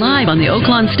Tops, live on the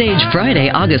Oaklawn stage Friday,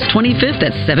 August 25th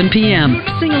at 7 p.m.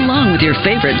 Sing along with your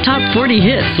favorite top 40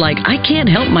 hits like I Can't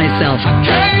Help Myself.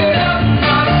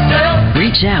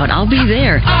 Reach out, I'll be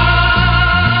there.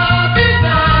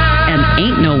 And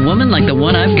Ain't No Woman Like the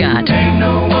One I've Got.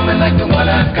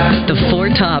 The Four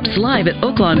Tops, live at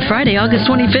Oaklawn Friday, August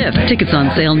 25th. Tickets on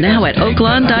sale now at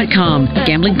oaklawn.com.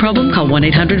 Gambling problem? Call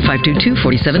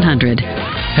 1-800-522-4700.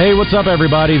 Hey, what's up,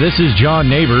 everybody? This is John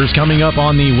Neighbors. Coming up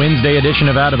on the Wednesday edition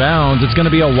of Out of Bounds, it's going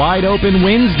to be a wide open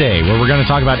Wednesday where we're going to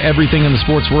talk about everything in the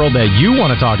sports world that you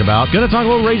want to talk about. Going to talk a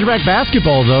little Razorback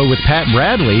basketball, though, with Pat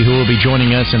Bradley, who will be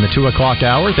joining us in the 2 o'clock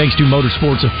hour, thanks to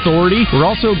Motorsports Authority. We're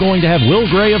also going to have Will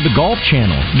Gray of the Golf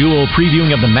Channel do a little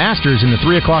previewing of the Masters in the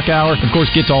 3 o'clock hour. Of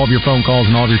course, get to all of your phone calls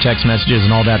and all of your text messages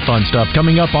and all that fun stuff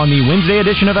coming up on the Wednesday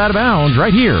edition of Out of Bounds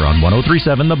right here on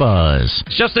 103.7 The Buzz.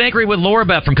 It's Justin Ankery with Laura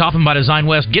Beth from Kaufman by Design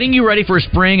West, getting you ready for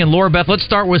spring. And Laura Beth, let's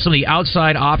start with some of the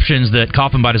outside options that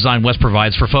Kaufman by Design West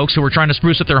provides for folks who are trying to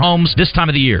spruce up their homes this time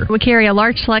of the year. We carry a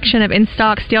large selection of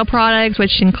in-stock steel products,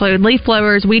 which include leaf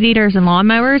blowers, weed eaters, and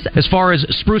lawnmowers. As far as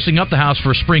sprucing up the house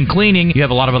for spring cleaning, you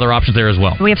have a lot of other options there as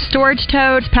well. We have storage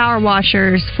totes, power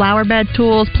washers, flower bed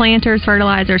tools, planters,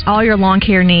 fertilizers, all your lawn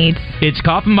care needs. It's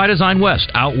Kaufman by Design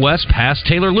West, out west past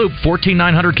Taylor Loop,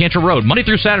 14900 Cantor Road, Monday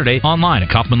through Saturday, online at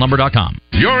kaufmanlumber.com.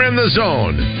 You're in the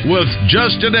zone with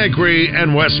Justin Acree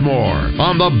and Wes Moore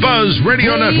on the Buzz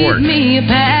Radio Network. Give me a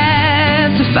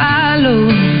path to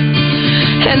follow,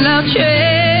 and I'll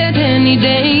tread any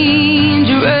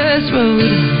dangerous road.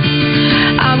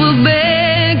 I will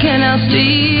beg and I'll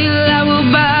steal, I will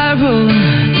borrow.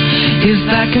 If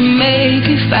I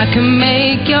can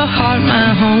make your heart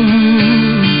my home.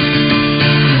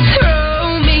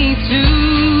 Throw me to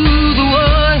the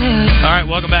water. All right,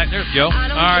 welcome back. There's Joe.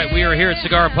 All right, we are here at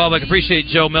Cigar Republic. Appreciate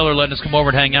Joe Miller letting us come over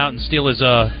and hang out and steal his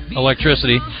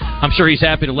electricity. I'm sure he's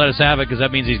happy to let us have it because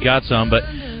that means he's got some. But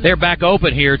they're back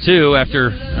open here, too,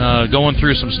 after going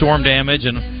through some storm damage.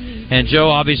 And Joe,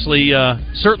 obviously,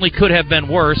 certainly could have been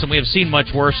worse, and we have seen much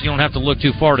worse. You don't have to look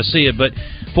too far to see it. But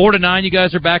 4 to 9, you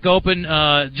guys are back open,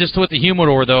 just with the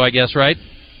humidor, though, I guess, right?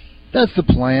 That's the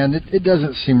plan. It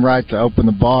doesn't seem right to open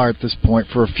the bar at this point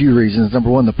for a few reasons. Number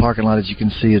one, the parking lot, as you can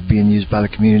see, is being used by the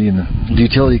community and the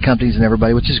utility companies and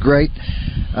everybody, which is great.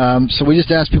 So we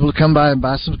just asked people to come by and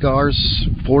buy some cigars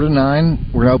 4 to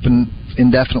 9. We're open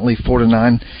indefinitely 4 to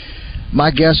 9.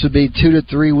 My guess would be 2 to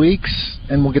 3 weeks,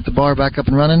 and we'll get the bar back up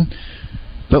and running.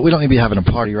 But we don't need to be having a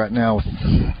party right now with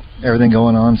everything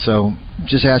going on. So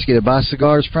just ask you to buy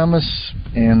cigars from us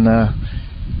and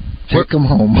take them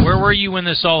home. Where were you when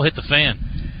this all hit the fan?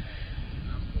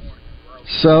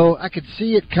 So I could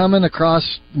see it coming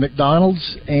across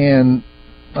McDonald's, and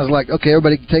I was like, okay,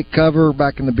 everybody take cover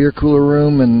back in the beer cooler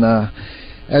room. And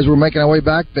as we're making our way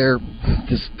back there,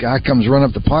 this guy comes running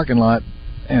up the parking lot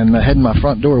and heading my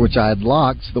front door, which I had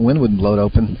locked so the wind wouldn't blow it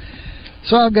open.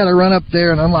 So I've got to run up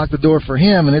there and unlock the door for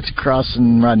him, and it's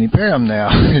crossing Rodney Parham now.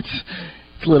 It's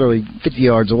literally 50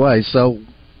 yards away. So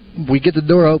we get the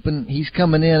door open, he's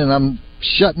coming in, and I'm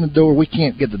shutting the door. We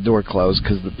can't get the door closed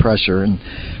because of the pressure. And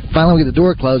finally we get the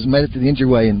door closed and made it to the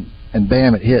entryway, and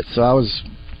bam, it hit. So I was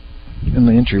in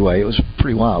the entryway. It was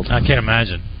pretty wild. I can't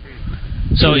imagine.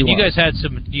 So you guys had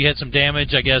some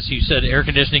damage, I guess. You said air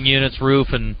conditioning units, roof,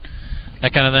 and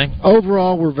that kind of thing?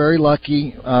 Overall, we're very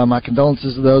lucky. My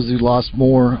condolences to those who lost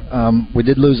more. We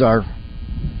did lose our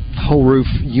whole roof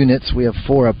units. We have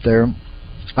 4 up there.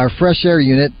 Our fresh air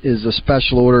unit is a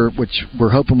special order, which we're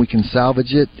hoping we can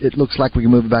salvage it. It looks like we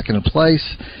can move it back into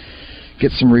place,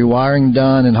 get some rewiring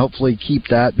done, and hopefully keep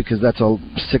that because that's a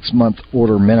 6-month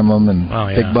order minimum and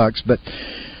big bucks. But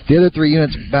the other 3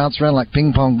 units bounced around like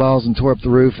ping pong balls and tore up the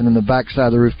roof, and then the back side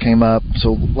of the roof came up,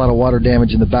 so a lot of water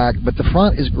damage in the back. But the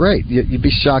front is great. You'd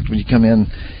be shocked when you come in.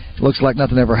 It looks like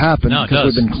nothing ever happened because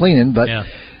we've been cleaning. But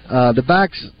the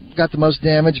back's got the most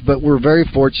damage, but we're very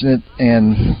fortunate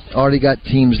and already got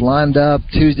teams lined up.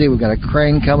 Tuesday we've got a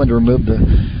crane coming to remove the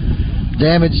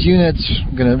damaged units.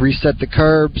 We're going to reset the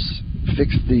curbs,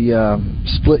 fix the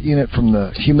split unit from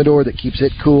the humidor that keeps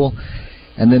it cool.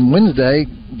 And then Wednesday,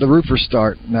 the roofers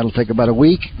start. And that'll take about a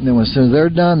week. And then as soon as they're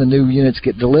done, the new units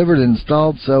get delivered and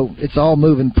installed. So it's all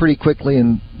moving pretty quickly,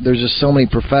 and there's just so many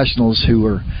professionals who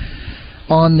are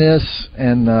on this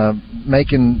and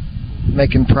making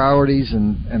priorities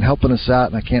and helping us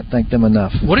out, and I can't thank them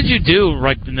enough. What did you do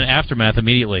right in the aftermath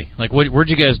immediately? Like, where'd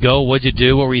you guys go? What'd you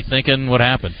do? What were you thinking? What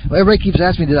happened? Well, everybody keeps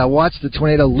asking me, did I watch the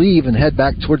tornado leave and head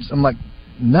back towards... I'm like,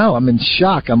 no, I'm in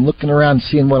shock. I'm looking around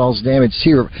seeing what all's damaged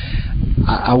here.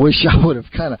 I wish I would have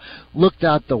kind of looked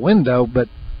out the window, but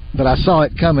I saw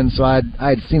it coming, so I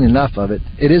had seen enough of it.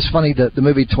 It is funny that the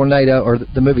movie Tornado, or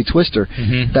the movie Twister,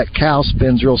 that cow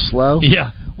spins real slow. Yeah.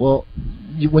 Well,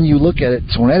 when you look at it,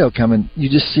 tornado coming, you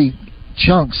just see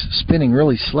chunks spinning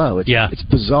really slow. It's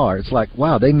bizarre. It's like,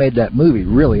 wow, they made that movie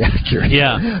really accurate.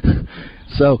 Yeah.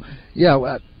 So, yeah.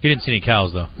 You didn't see any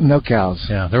cows, though. No cows.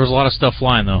 Yeah, there was a lot of stuff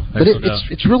flying, though. But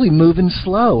it's really moving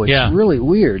slow. It's really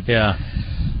weird. Yeah.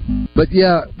 But,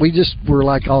 yeah, we just were,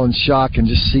 like, all in shock and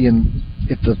just seeing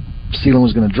if the ceiling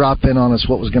was going to drop in on us,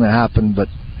 what was going to happen. But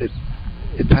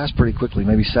it passed pretty quickly,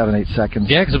 maybe 7-8 seconds.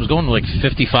 Yeah, because it was going to like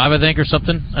 55, I think, or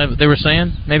something. They were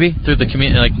saying maybe through the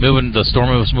community, like the storm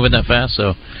was moving that fast.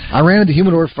 So I ran into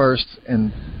humidor first,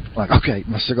 and like, okay,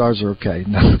 my cigars are okay.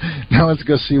 Now let's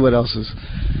go see what else is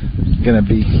going to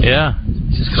be. Yeah,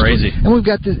 it's just crazy. And we've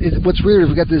got this. What's weird is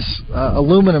we've got this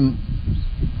aluminum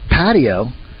patio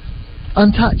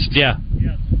untouched. Yeah,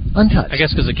 untouched. I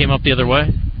guess because it came up the other way.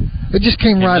 It just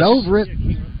came right over it.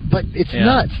 But it's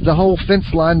nuts. The whole fence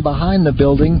line behind the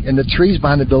building and the trees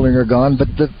behind the building are gone, but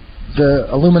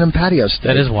the aluminum patio stayed.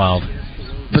 That is wild.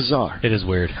 Bizarre. It is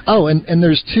weird. Oh, and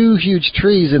there's 2 huge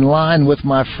trees in line with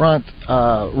my front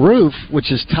roof,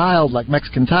 which is tiled like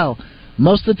Mexican tile.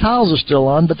 Most of the tiles are still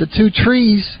on, but the 2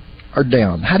 trees are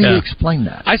down. How do you explain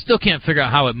that? I still can't figure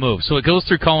out how it moves. So it goes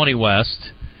through Colony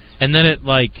West, and then it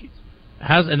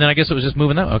And then I guess it was just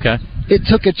moving that. Okay. It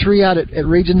took a tree out at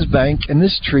Regions Bank and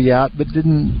this tree out, but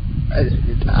didn't.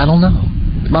 I don't know.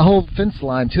 My whole fence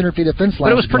line, 200 feet of fence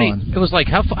line. But it was pretty. Gone. It was like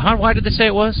how wide did they say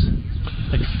it was?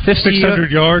 Like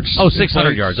 600 yards. Oh,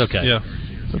 600 yards. Okay. Yeah.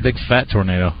 It's a big fat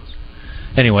tornado.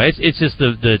 Anyway, it's just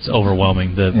it's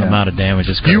overwhelming. The amount of damage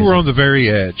is crazy. You were on the very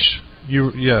edge.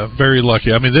 Very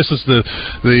lucky. I mean, this is the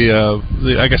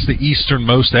I guess the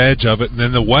easternmost edge of it, and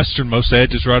then the westernmost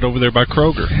edge is right over there by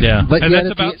Kroger. Yeah, and that's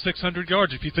about 600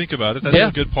 yards if you think about it. That's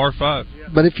a good par 5.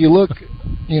 But if you look, at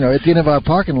the end of our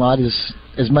parking lot is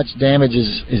as much damage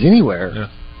as anywhere. Yeah.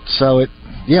 So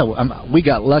we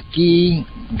got lucky.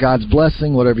 God's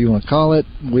blessing, whatever you want to call it.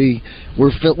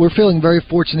 We're feeling very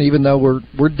fortunate, even though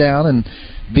we're down and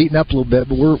beaten up a little bit,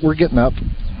 but we're getting up.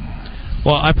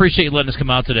 Well, I appreciate you letting us come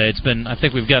out today. I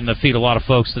think we've gotten to feed a lot of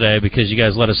folks today because you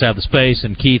guys let us have the space,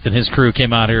 and Keith and his crew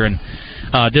came out here and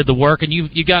did the work. And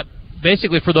you got,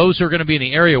 basically, for those who are going to be in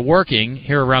the area working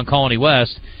here around Colony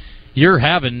West,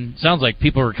 sounds like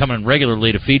people are coming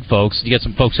regularly to feed folks. You got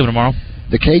some folks coming tomorrow?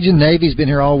 The Cajun Navy's been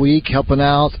here all week helping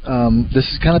out. This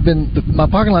has kind of been, my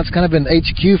parking lot's kind of been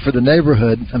HQ for the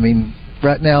neighborhood. I mean,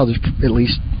 right now there's at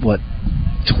least,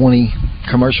 20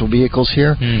 commercial vehicles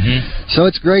here. Mm-hmm. So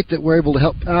it's great that we're able to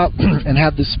help out and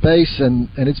have this space, and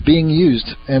it's being used.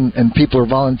 And people are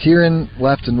volunteering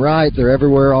left and right. They're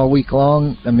everywhere all week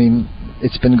long. I mean,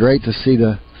 it's been great to see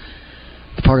the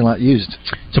parking lot used.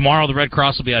 Tomorrow the Red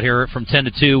Cross will be out here from 10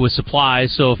 to 2 with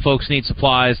supplies, so if folks need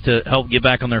supplies to help get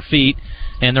back on their feet,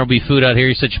 and there'll be food out here.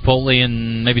 You said Chipotle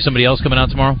and maybe somebody else coming out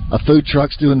tomorrow? A food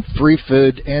truck's doing free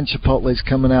food, and Chipotle's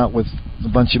coming out with a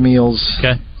bunch of meals.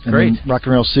 Okay, and great. Rock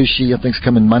and Roll Sushi, I think, is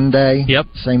coming Monday. Yep.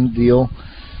 Same deal.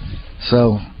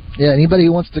 So, anybody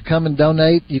who wants to come and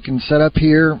donate, you can set up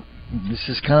here. This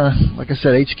is kind of, like I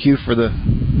said, HQ for the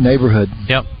neighborhood.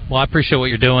 Yep. Well, I appreciate what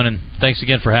you're doing, and thanks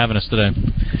again for having us today.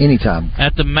 Anytime.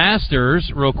 At the Masters,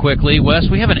 real quickly, Wes,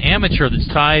 we have an amateur that's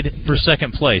tied for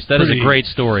second place. That is a great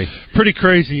story. Pretty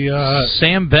crazy.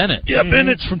 Sam Bennett. Yeah,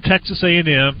 Bennett's from Texas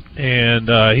A&M,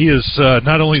 and he is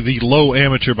not only the low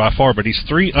amateur by far, but he's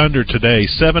 3 under today,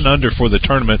 7 under for the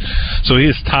tournament. So he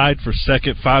is tied for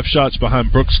second, 5 shots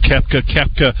behind Brooks Koepka.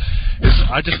 Koepka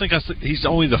is, he's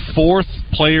only the 4th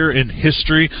player in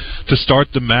history to start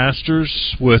the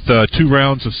Masters with 2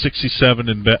 rounds of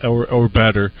 67 or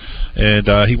better,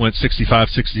 and he went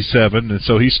 65-67, and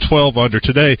so he's 12 under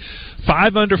today.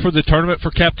 5 under for the tournament for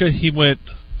Koepka. He went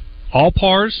all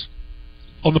pars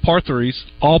on the par 3s,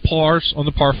 all pars on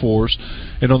the par 4s,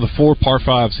 and on the 4 par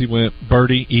 5s he went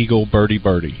birdie, eagle, birdie,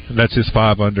 birdie. And that's his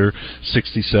 5 under,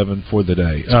 67 for the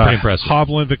day. It's pretty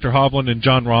impressive. Victor Hovland and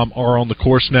John Rahm are on the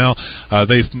course now.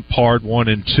 They've parred 1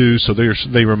 and 2, so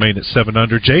they remain at 7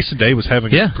 under. Jason Day was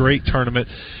having a great tournament.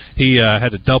 He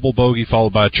had a double bogey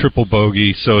followed by a triple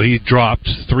bogey, so he dropped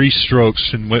 3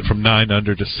 strokes and went from 9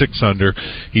 under to 6 under.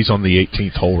 He's on the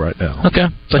 18th hole right now. Okay,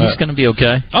 but he's going to be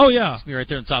okay. Oh, yeah. He's going to be right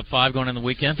there in the top 5 going in the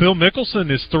weekend. Phil Mickelson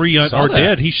is 3 under, or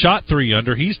dead. He shot 3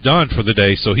 under. He's done for the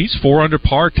day, so he's 4 under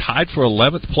par, tied for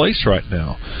 11th place right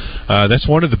now. That's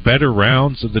one of the better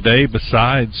rounds of the day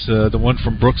besides the one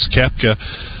from Brooks Koepka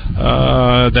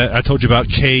that I told you about,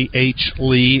 K.H.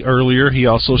 Lee earlier. He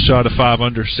also shot a 5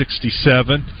 under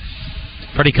 67.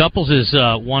 Freddie Couples is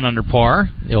 1 under par.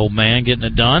 The old man getting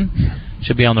it done.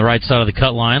 Should be on the right side of the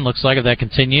cut line. Looks like if that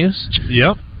continues.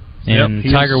 Yep. And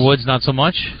Tiger Woods not so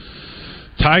much.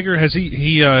 Tiger has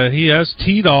he has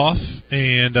teed off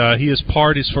and he has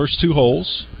parred his first 2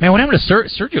 holes. Man, what happened to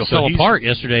Sergio? Fell apart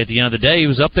yesterday at the end of the day. He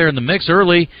was up there in the mix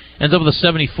early, ends up with a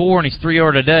 74, and he's 3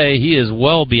 over today. He is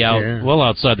well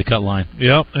outside the cut line.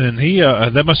 Yep, and he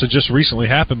that must have just recently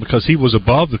happened because he was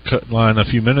above the cut line a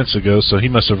few minutes ago, so he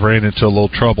must have ran into a little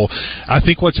trouble. I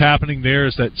think what's happening there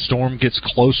is that storm gets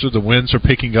closer, the winds are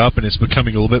picking up, and it's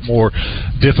becoming a little bit more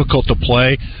difficult to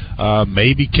play.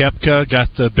 Maybe Koepka got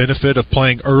the benefit of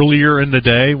playing earlier in the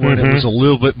day when it was a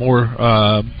little bit more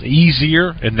easier,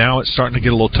 and now it's starting to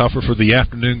get a little tougher for the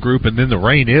afternoon group, and then the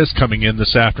rain is coming in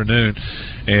this afternoon,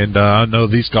 and I know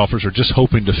these golfers are just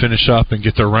hoping to finish up and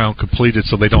get their round completed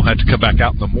so they don't have to come back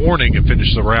out in the morning and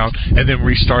finish the round and then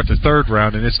restart the 3rd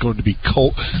round, and it's going to be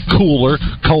cold.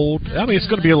 I mean, it's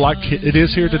going to be like it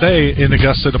is here today in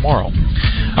Augusta tomorrow.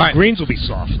 All right, greens will be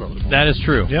soft, though. That is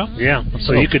true. Yeah.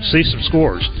 So you could see some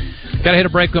scores. Got to hit a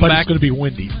break, come but back. It's going to be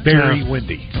windy, very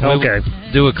windy. Okay.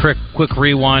 Do a quick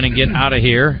rewind and get out of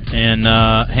here and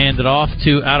hand it off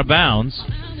to Out of Bounds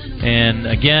And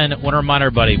again, want to remind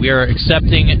everybody, we are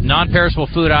accepting non-perishable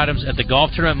food items at the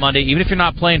golf tournament Monday. Even if you're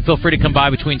not playing, feel free to come by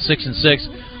between 6 and 6.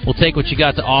 We'll take what you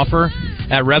got to offer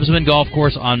at Rebsamen Golf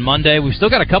Course on Monday. We've still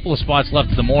got a couple of spots left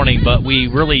in the morning, but we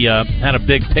really had a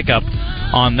big pickup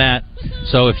on that.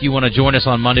 So if you want to join us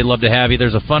on Monday, love to have you.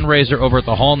 There's a fundraiser over at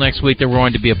the Hall next week that we're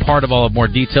going to be a part of. I'll have more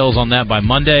details on that by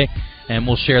Monday, and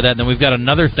we'll share that. And then we've got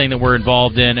another thing that we're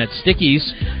involved in at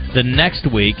Sticky's the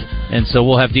next week, and so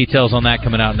we'll have details on that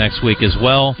coming out next week as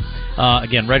well.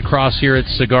 Again, Red Cross here at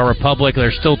Cigar Republic.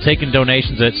 They're still taking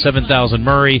donations at 7000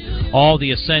 Murray. All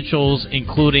the essentials,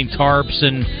 including tarps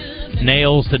and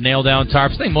nails to nail down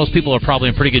tarps. I think most people are probably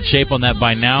in pretty good shape on that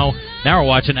by now. Now we're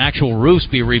watching actual roofs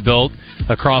be rebuilt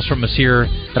across from us here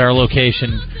at our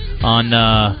location on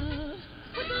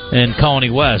in Colony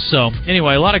West. So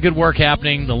anyway, a lot of good work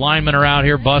happening. The linemen are out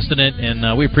here busting it,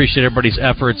 and we appreciate everybody's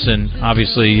efforts, and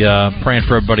obviously praying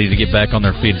for everybody to get back on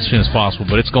their feet as soon as possible.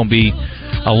 But it's going to be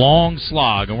a long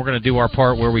slog, and we're going to do our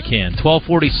part where we can.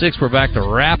 12:46, we're back to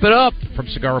wrap it up from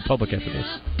Cigar Republic after this.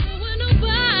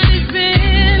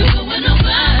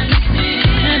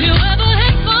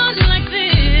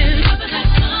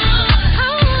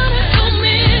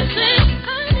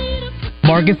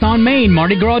 Marcus on Main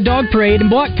Mardi Gras Dog Parade and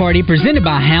Block Party presented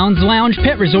by Hounds Lounge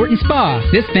Pet Resort and Spa.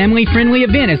 This family-friendly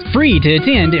event is free to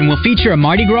attend and will feature a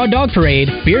Mardi Gras Dog Parade,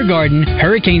 beer garden,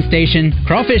 hurricane station,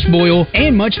 crawfish boil,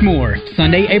 and much more.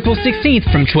 Sunday, April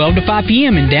 16th from 12 to 5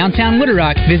 p.m. in downtown Little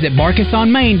Rock. Visit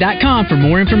BarkisOnMain.com for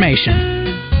more information.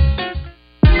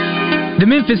 The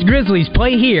Memphis Grizzlies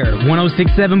play here.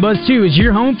 106.7 Buzz 2 is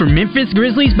your home for Memphis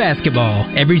Grizzlies basketball.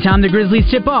 Every time the Grizzlies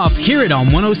tip off, hear it on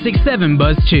 106.7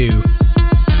 Buzz 2.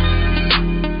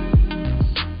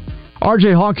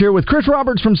 RJ Hawk here with Chris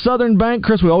Roberts from Southern Bank.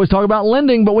 Chris, we always talk about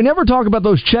lending, but we never talk about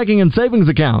those checking and savings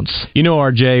accounts. You know,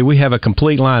 RJ, we have a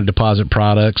complete line of deposit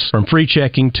products, from free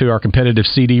checking to our competitive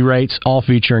CD rates, all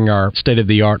featuring our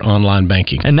state-of-the-art online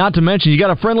banking. And not to mention, you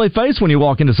got a friendly face when you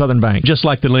walk into Southern Bank. Just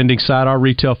like the lending side, our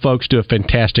retail folks do a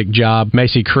fantastic job.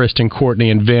 Macy, Kristen,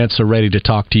 Courtney, and Vince are ready to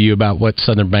talk to you about what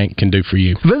Southern Bank can do for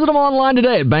you. Visit them online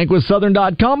today at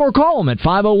bankwithsouthern.com or call them at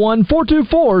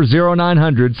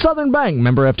 501-424-0900. Southern Bank,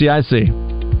 member FDIC.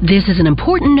 This is an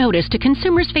important notice to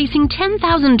consumers facing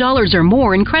 $10,000 or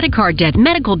more in credit card debt,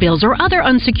 medical bills, or other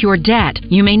unsecured debt.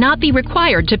 You may not be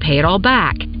required to pay it all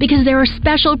back because there are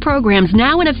special programs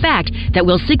now in effect that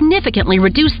will significantly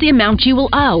reduce the amount you will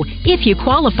owe if you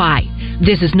qualify.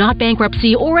 This is not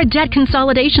bankruptcy or a debt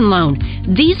consolidation loan.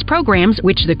 These programs,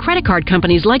 which the credit card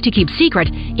companies like to keep secret,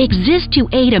 exist to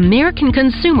aid American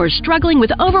consumers struggling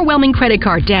with overwhelming credit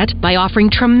card debt by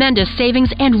offering tremendous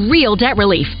savings and real debt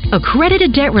relief.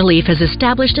 Accredited Debt Relief has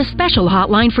established a special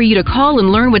hotline for you to call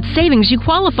and learn what savings you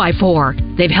qualify for.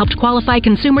 They've helped qualify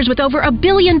consumers with over $1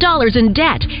 billion in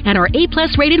debt and are A+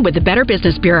 rated with the Better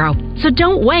Business Bureau. So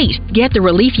don't wait. Get the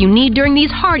relief you need during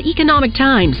these hard economic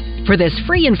times. For this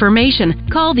free information,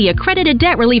 call the Accredited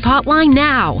Debt Relief Hotline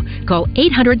now. Call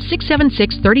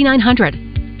 800-676-3900.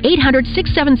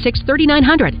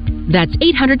 800-676-3900. That's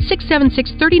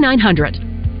 800-676-3900.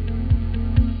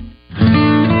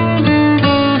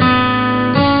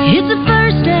 It's the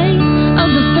first day of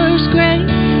the first grade,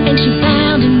 and she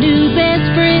found a new best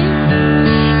friend.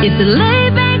 It's a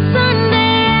laid-back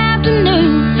Sunday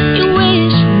afternoon, you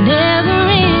wish would never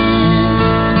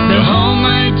end. The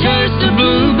homemade taste of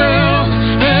Bluebell,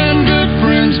 and good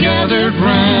friends gathered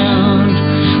round.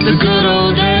 The good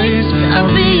old days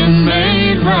are being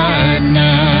made right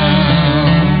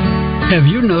now. Have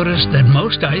you noticed that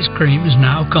most ice creams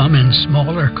now come in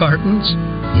smaller cartons?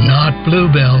 Not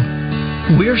Bluebell.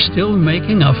 We're still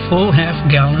making a full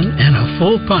half-gallon and a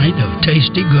full pint of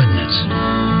tasty goodness.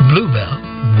 Bluebell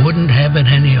wouldn't have it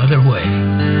any other way.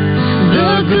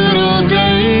 The good old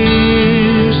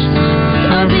days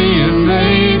are being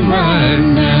made right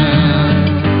now.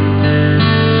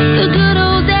 The good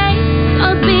old days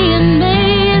are being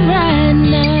made right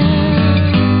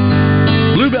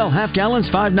now. Bluebell half gallons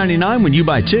 $5.99 when you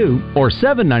buy two, or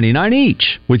 $7.99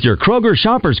 each, with your Kroger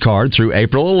Shoppers card through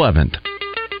April 11th.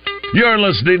 You're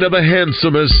listening to the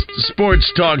handsomest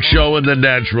sports talk show in the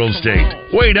natural state.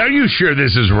 Wait, are you sure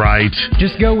this is right?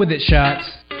 Just go with it, Shots.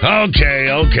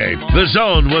 Okay. The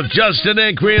Zone with Justin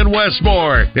Acree and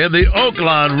Westmore in the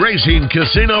Oaklawn Racing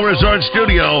Casino Resort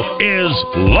Studio is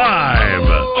live.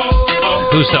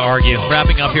 Who's to argue?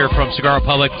 Wrapping up here from Cigar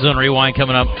Republic, Zone Rewind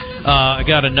coming up. I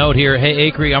got a note here.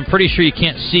 Hey, Acree, I'm pretty sure you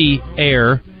can't see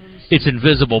air. It's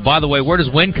invisible. By the way, where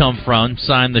does wind come from?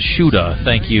 Sign the Shuda.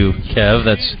 Thank you, Kev.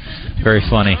 That's very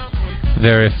funny.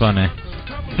 Very funny.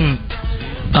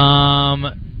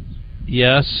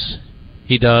 Yes.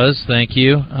 He does. Thank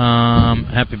you.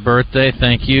 Happy birthday.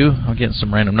 Thank you. I'm getting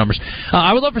some random numbers.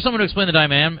 I would love for someone to explain the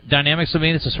dynamics of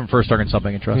me. This is from First Arkansas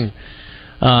Bank and Trust.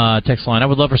 Text line. I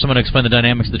would love for someone to explain the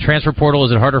dynamics of the transfer portal.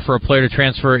 Is it harder for a player to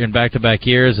transfer in back-to-back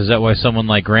years? Is that why someone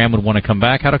like Graham would want to come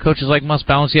back? How do coaches like must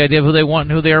balance the idea of who they want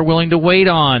and who they are willing to wait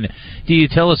on? Do you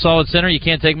tell a solid center you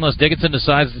can't take him unless Dickinson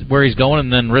decides where he's going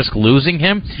and then risk losing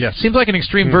him? Yes. Seems like an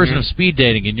extreme version of speed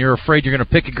dating, and you're afraid you're going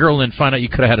to pick a girl and then find out you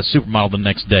could have had a supermodel the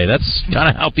next day. That's kind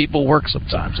of how people work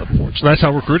sometimes, unfortunately. That's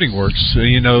how recruiting works.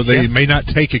 They may not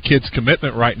take a kid's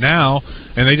commitment right now,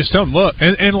 and they just tell them, look,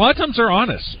 and a lot of times they're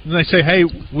honest. And they say, hey,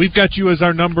 we've got you as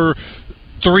our number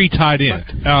 3 tight end.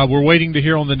 We're waiting to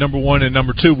hear on the number 1 and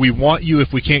number 2. We want you if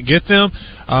we can't get them.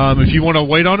 If you want to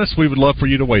wait on us, we would love for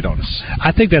you to wait on us.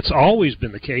 I think that's always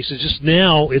been the case. It's just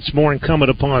now it's more incumbent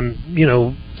upon,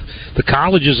 the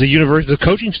colleges, the university, the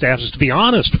coaching staffs is to be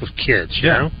honest with kids. You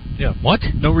know? Yeah. What?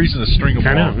 No reason to string them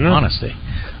along. Honesty.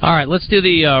 All right, let's do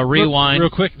the rewind. Real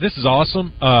quick, this is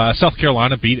awesome. South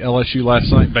Carolina beat LSU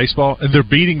last night in baseball, and they're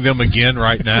beating them again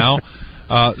right now.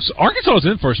 So Arkansas is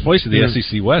in first place in the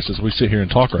SEC West as we sit here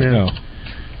and talk right now.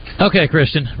 Okay,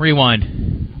 Christian,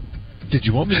 rewind. Did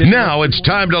you want me to? Now it's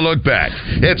time to look back.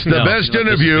 It's the best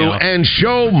interview and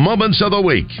show moments of the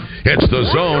week. It's the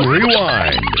Zone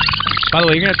Rewind. By the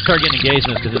way, you're going to have to start getting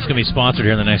engagements because it's going to be sponsored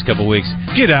here in the next couple of weeks.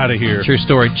 Get out of here. True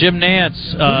story. Jim Nance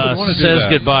says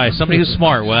goodbye. Somebody who's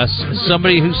smart, Wes.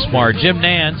 Somebody who's smart. Jim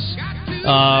Nance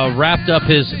wrapped up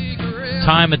his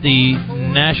time at the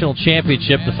National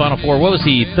Championship, the Final Four. What was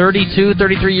he, 32,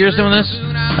 33 years doing this?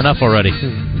 Enough already.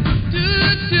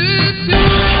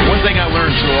 One thing I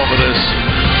learned through all of this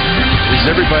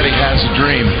is everybody has a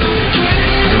dream,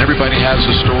 and everybody has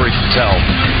a story to tell.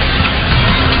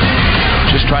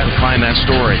 Just try to find that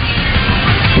story.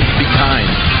 Be kind.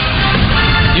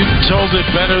 You told it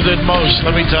better than most,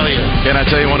 let me tell you. Can I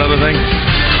tell you one other thing?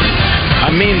 I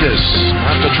mean this.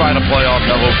 Not to try to play off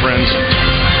fellow friends,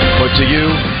 but to you,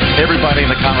 everybody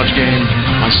in the college game,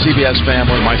 my CBS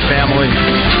family, my family,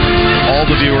 all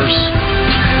the viewers,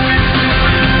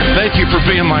 thank you for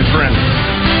being my friend.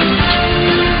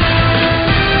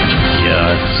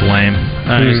 Yeah, that's lame.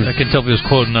 I can tell if he was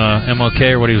quoting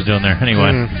MLK or what he was doing there.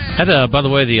 Anyway, by the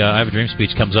way, the I Have a Dream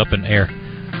speech comes up in air.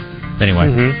 Anyway,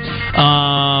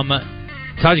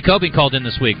 Todd Jacoby called in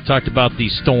this week, talked about the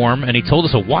storm, and he told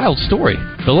us a wild story.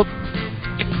 Philip?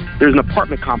 There's an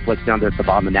apartment complex down there at the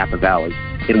bottom of Napa Valley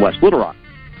in West Little Rock.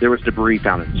 There was debris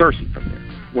found in Searcy from there.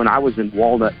 When I was in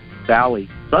Walnut Valley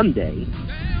Sunday,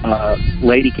 a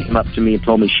lady came up to me and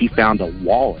told me she found a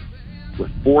wallet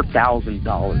with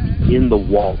 $4,000 in the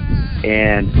wallet.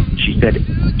 And she said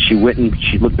she went and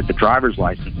she looked at the driver's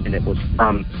license, and it was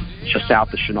from just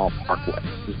south of Chenal Parkway,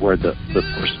 is where the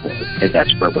purse was. And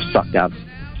that's where it was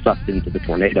sucked into the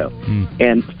tornado.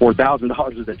 And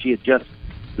 $4,000 that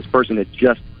this person had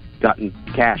just gotten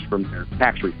cash from their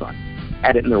tax refund,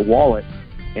 had it in their wallet,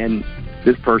 and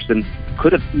this person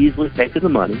could have easily taken the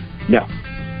money. No,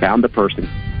 found the person,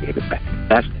 gave it back.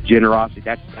 That's generosity.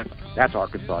 That's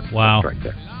Arkansas. Wow, right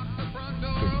there.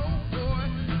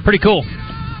 Pretty cool.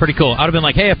 Pretty cool. I'd have been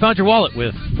like, hey, I found your wallet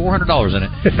with $400 in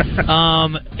it.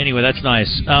 Anyway, that's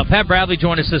nice. Pat Bradley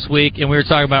joined us this week, and we were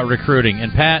talking about recruiting.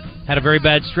 And Pat had a very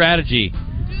bad strategy.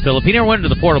 Philip, he never went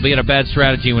into the portal, but he had a bad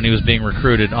strategy when he was being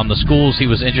recruited on the schools he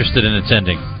was interested in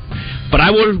attending. But I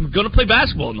was going to play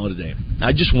basketball at Notre Dame.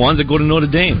 I just wanted to go to Notre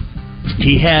Dame.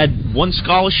 He had one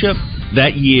scholarship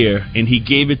that year, and he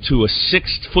gave it to a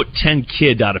 6'10"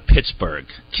 kid out of Pittsburgh.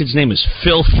 Kid's name is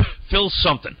Phil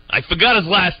something. I forgot his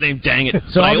last name, dang it.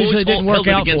 So obviously it didn't work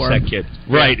out for him. That kid.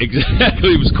 Right,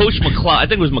 exactly. It was Coach McLeod. I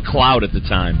think it was McLeod at the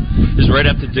time. It was right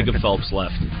after Digger Phelps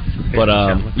left. But,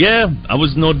 yeah, I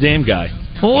was a Notre Dame guy.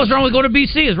 Well, what's wrong with going to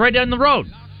BC? It's right down the road.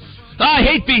 I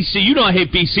hate BC. You know I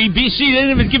hate BC. BC, they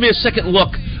didn't even give me a second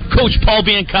look. Coach Paul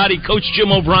Biancotti, Coach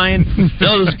Jim O'Brien,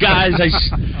 those guys,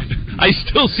 I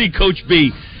still see Coach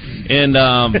B. And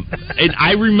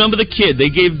I remember the kid. They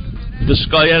gave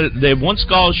they had one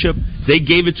scholarship. They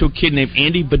gave it to a kid named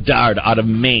Andy Bedard out of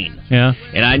Maine. Yeah.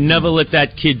 And I never let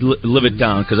that kid live it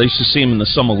down because I used to see him in the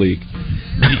summer league.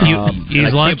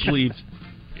 He's lunch? Can't believe.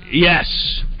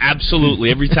 Yes, absolutely.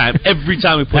 Every time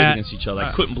we played against each other,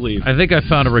 I couldn't believe. I think I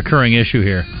found a recurring issue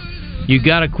here. You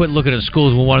got to quit looking at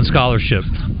schools with one scholarship.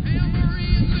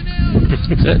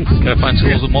 That's it. Got to find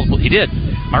schools with multiple. He did.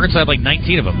 Arkansas had like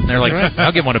 19 of them. They're like,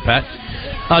 I'll give one to Pat.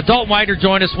 Dalton Wider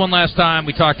joined us one last time.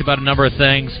 We talked about a number of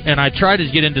things, and I tried to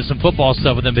get into some football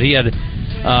stuff with him, but he had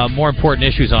more important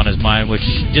issues on his mind, which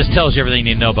just tells you everything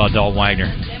you need to know about Dalton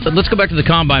Wagner. But let's go back to the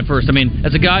Combine first. I mean,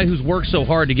 as a guy who's worked so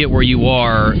hard to get where you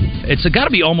are, it's got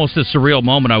to be almost a surreal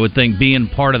moment, I would think, being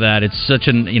part of that. It's such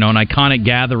an iconic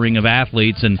gathering of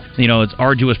athletes, and it's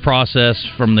arduous process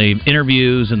from the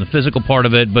interviews and the physical part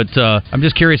of it. But I'm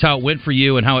just curious how it went for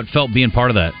you and how it felt being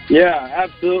part of that. Yeah,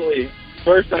 absolutely.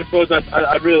 First, I suppose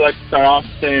I'd really like to start off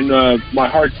saying my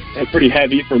heart's pretty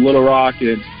heavy for Little Rock,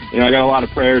 and I got a lot of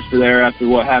prayers for there after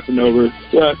what happened over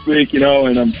last week, and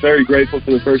I'm very grateful for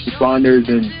the first responders,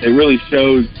 and it really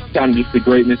shows kind of just the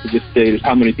greatness of this state, is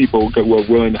how many people were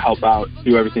willing to help out,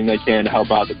 do everything they can to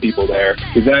help out the people there.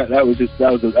 Because that was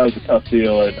a tough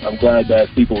deal, and I'm glad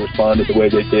that people responded the way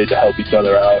they did to help each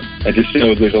other out. It just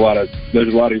shows there's a lot of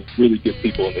really good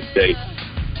people in this state.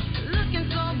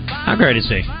 How great is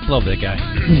he? Love that guy.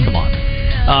 Come on.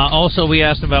 Also, we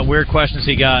asked him about weird questions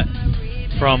he got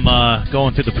from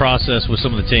going through the process with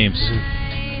some of the teams.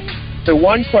 The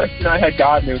one question I had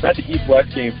gotten, it was at the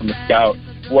East-West game from the scout,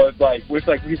 was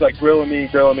he's grilling me,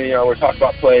 we're talking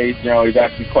about plays, he's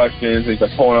asking questions, he's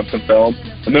pulling up some film.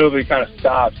 In the middle of it, he kind of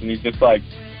stops, and he's just like,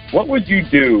 what would you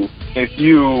do if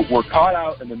you were caught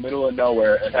out in the middle of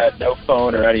nowhere and had no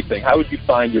phone or anything? How would you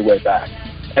find your way back?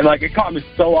 And it caught me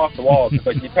so off the wall. It's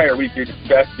the entire week you're just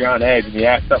stressed, you're on edge, and you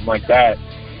ask something like that.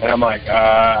 And I'm like,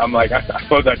 I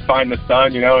suppose I'd find the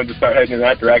sun, and just start heading in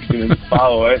that direction and just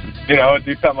follow it, and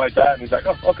do something like that. And he's like,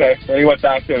 oh, okay. And he went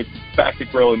back to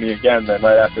grilling me again then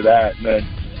right after that. And then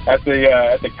at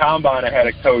the Combine, I had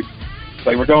a coach.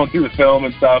 We're going through the film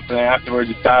and stuff, and then afterwards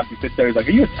he stops and sits there. He's like,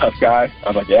 are you a tough guy? I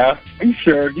was like, yeah. Are you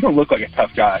sure? You don't look like a tough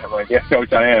guy. I'm like, yes,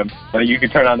 coach, I am. And you can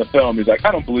turn on the film. He's like,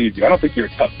 I don't believe you. I don't think you're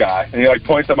a tough guy. And he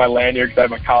points at my lanyard because I have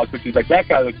my college coach. He's like, that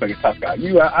guy looks like a tough guy.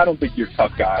 I don't think you're a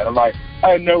tough guy. And I'm like,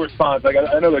 I had no response.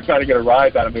 I know they're trying to get a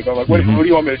rise out of me, but I'm like, what do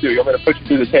you want me to do? You want me to push you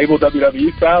through the table,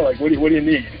 WWE style? What do you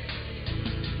need?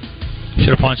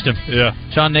 Should have punched him. Yeah.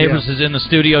 John Neighbors is in the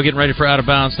studio getting ready for Out of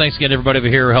Bounds. Thanks again, everybody over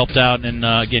here who helped out. And,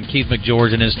 again, Keith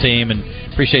McGeorge and his team. And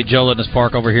appreciate Joe letting us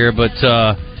park over here. But,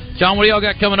 John, what do y'all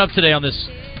got coming up today on this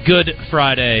Good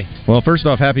Friday? Well, first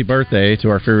off, happy birthday to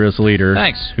our fearless leader.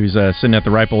 Thanks. Who's sitting at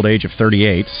the ripe old age of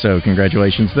 38. So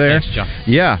congratulations there. Thanks, John.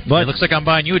 Yeah. But it looks like I'm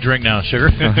buying you a drink now, Sugar.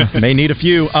 May need a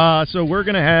few. So we're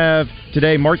going to have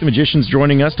today Mark the Magician's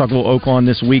joining us, talk a little Oaklawn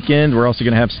this weekend. We're also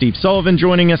going to have Steve Sullivan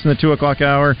joining us in the 2 o'clock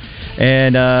hour.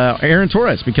 And Aaron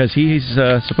Torres, because he's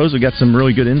supposedly got some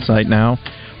really good insight now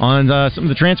on some of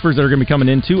the transfers that are going to be coming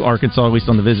into Arkansas, at least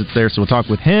on the visits there. So we'll talk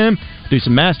with him, do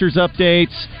some Masters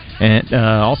updates, and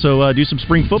also do some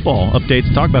spring football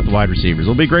updates, talk about the wide receivers.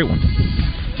 It'll be a great one.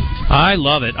 I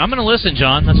love it. I'm going to listen,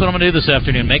 John. That's what I'm going to do this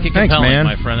afternoon. Make it compelling, man.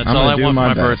 my friend. That's all I want for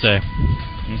my birthday.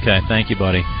 Okay, thank you,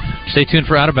 buddy. Stay tuned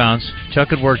for Out of Bounds. Chuck,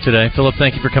 good work today. Philip,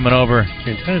 thank you for coming over.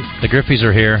 The Griffeys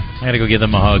are here. I got to go give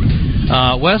them a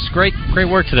hug. Wes, great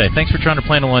work today. Thanks for trying to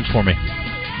plan a lunch for me.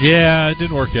 Yeah, it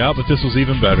didn't work out, but this was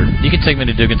even better. You can take me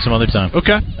to Dugan some other time.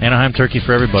 Okay. Anaheim turkey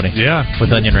for everybody. Yeah.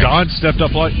 With onion rings. Don stepped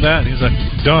up like that. He's like,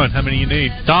 Don, how many you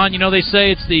need? Don, they say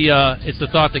it's the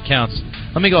thought that counts.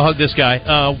 Let me go hug this guy.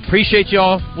 Appreciate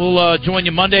y'all. We'll join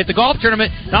you Monday at the golf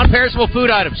tournament. Non-perishable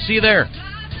food items. See you there.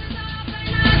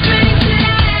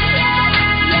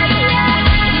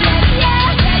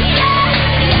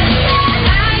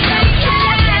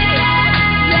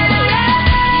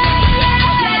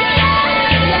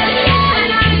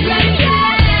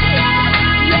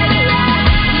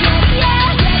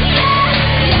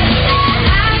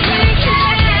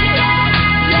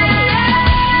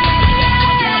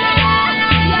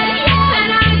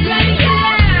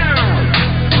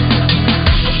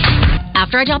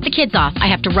 After I drop the kids off, I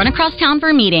have to run across town for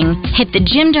a meeting, hit the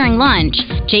gym during lunch.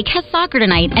 Jake has soccer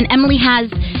tonight, and Emily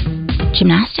has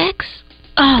gymnastics?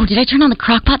 Oh, did I turn on the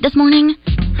crock pot this morning?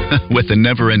 With a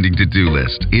never-ending to-do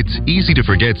list, it's easy to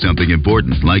forget something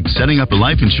important, like setting up a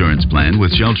life insurance plan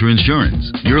with Shelter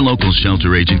Insurance. Your local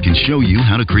Shelter agent can show you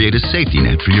how to create a safety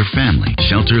net for your family.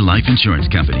 Shelter Life Insurance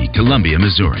Company, Columbia,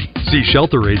 Missouri. See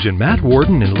Shelter agent Matt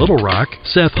Warden in Little Rock,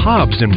 Seth Hobbs in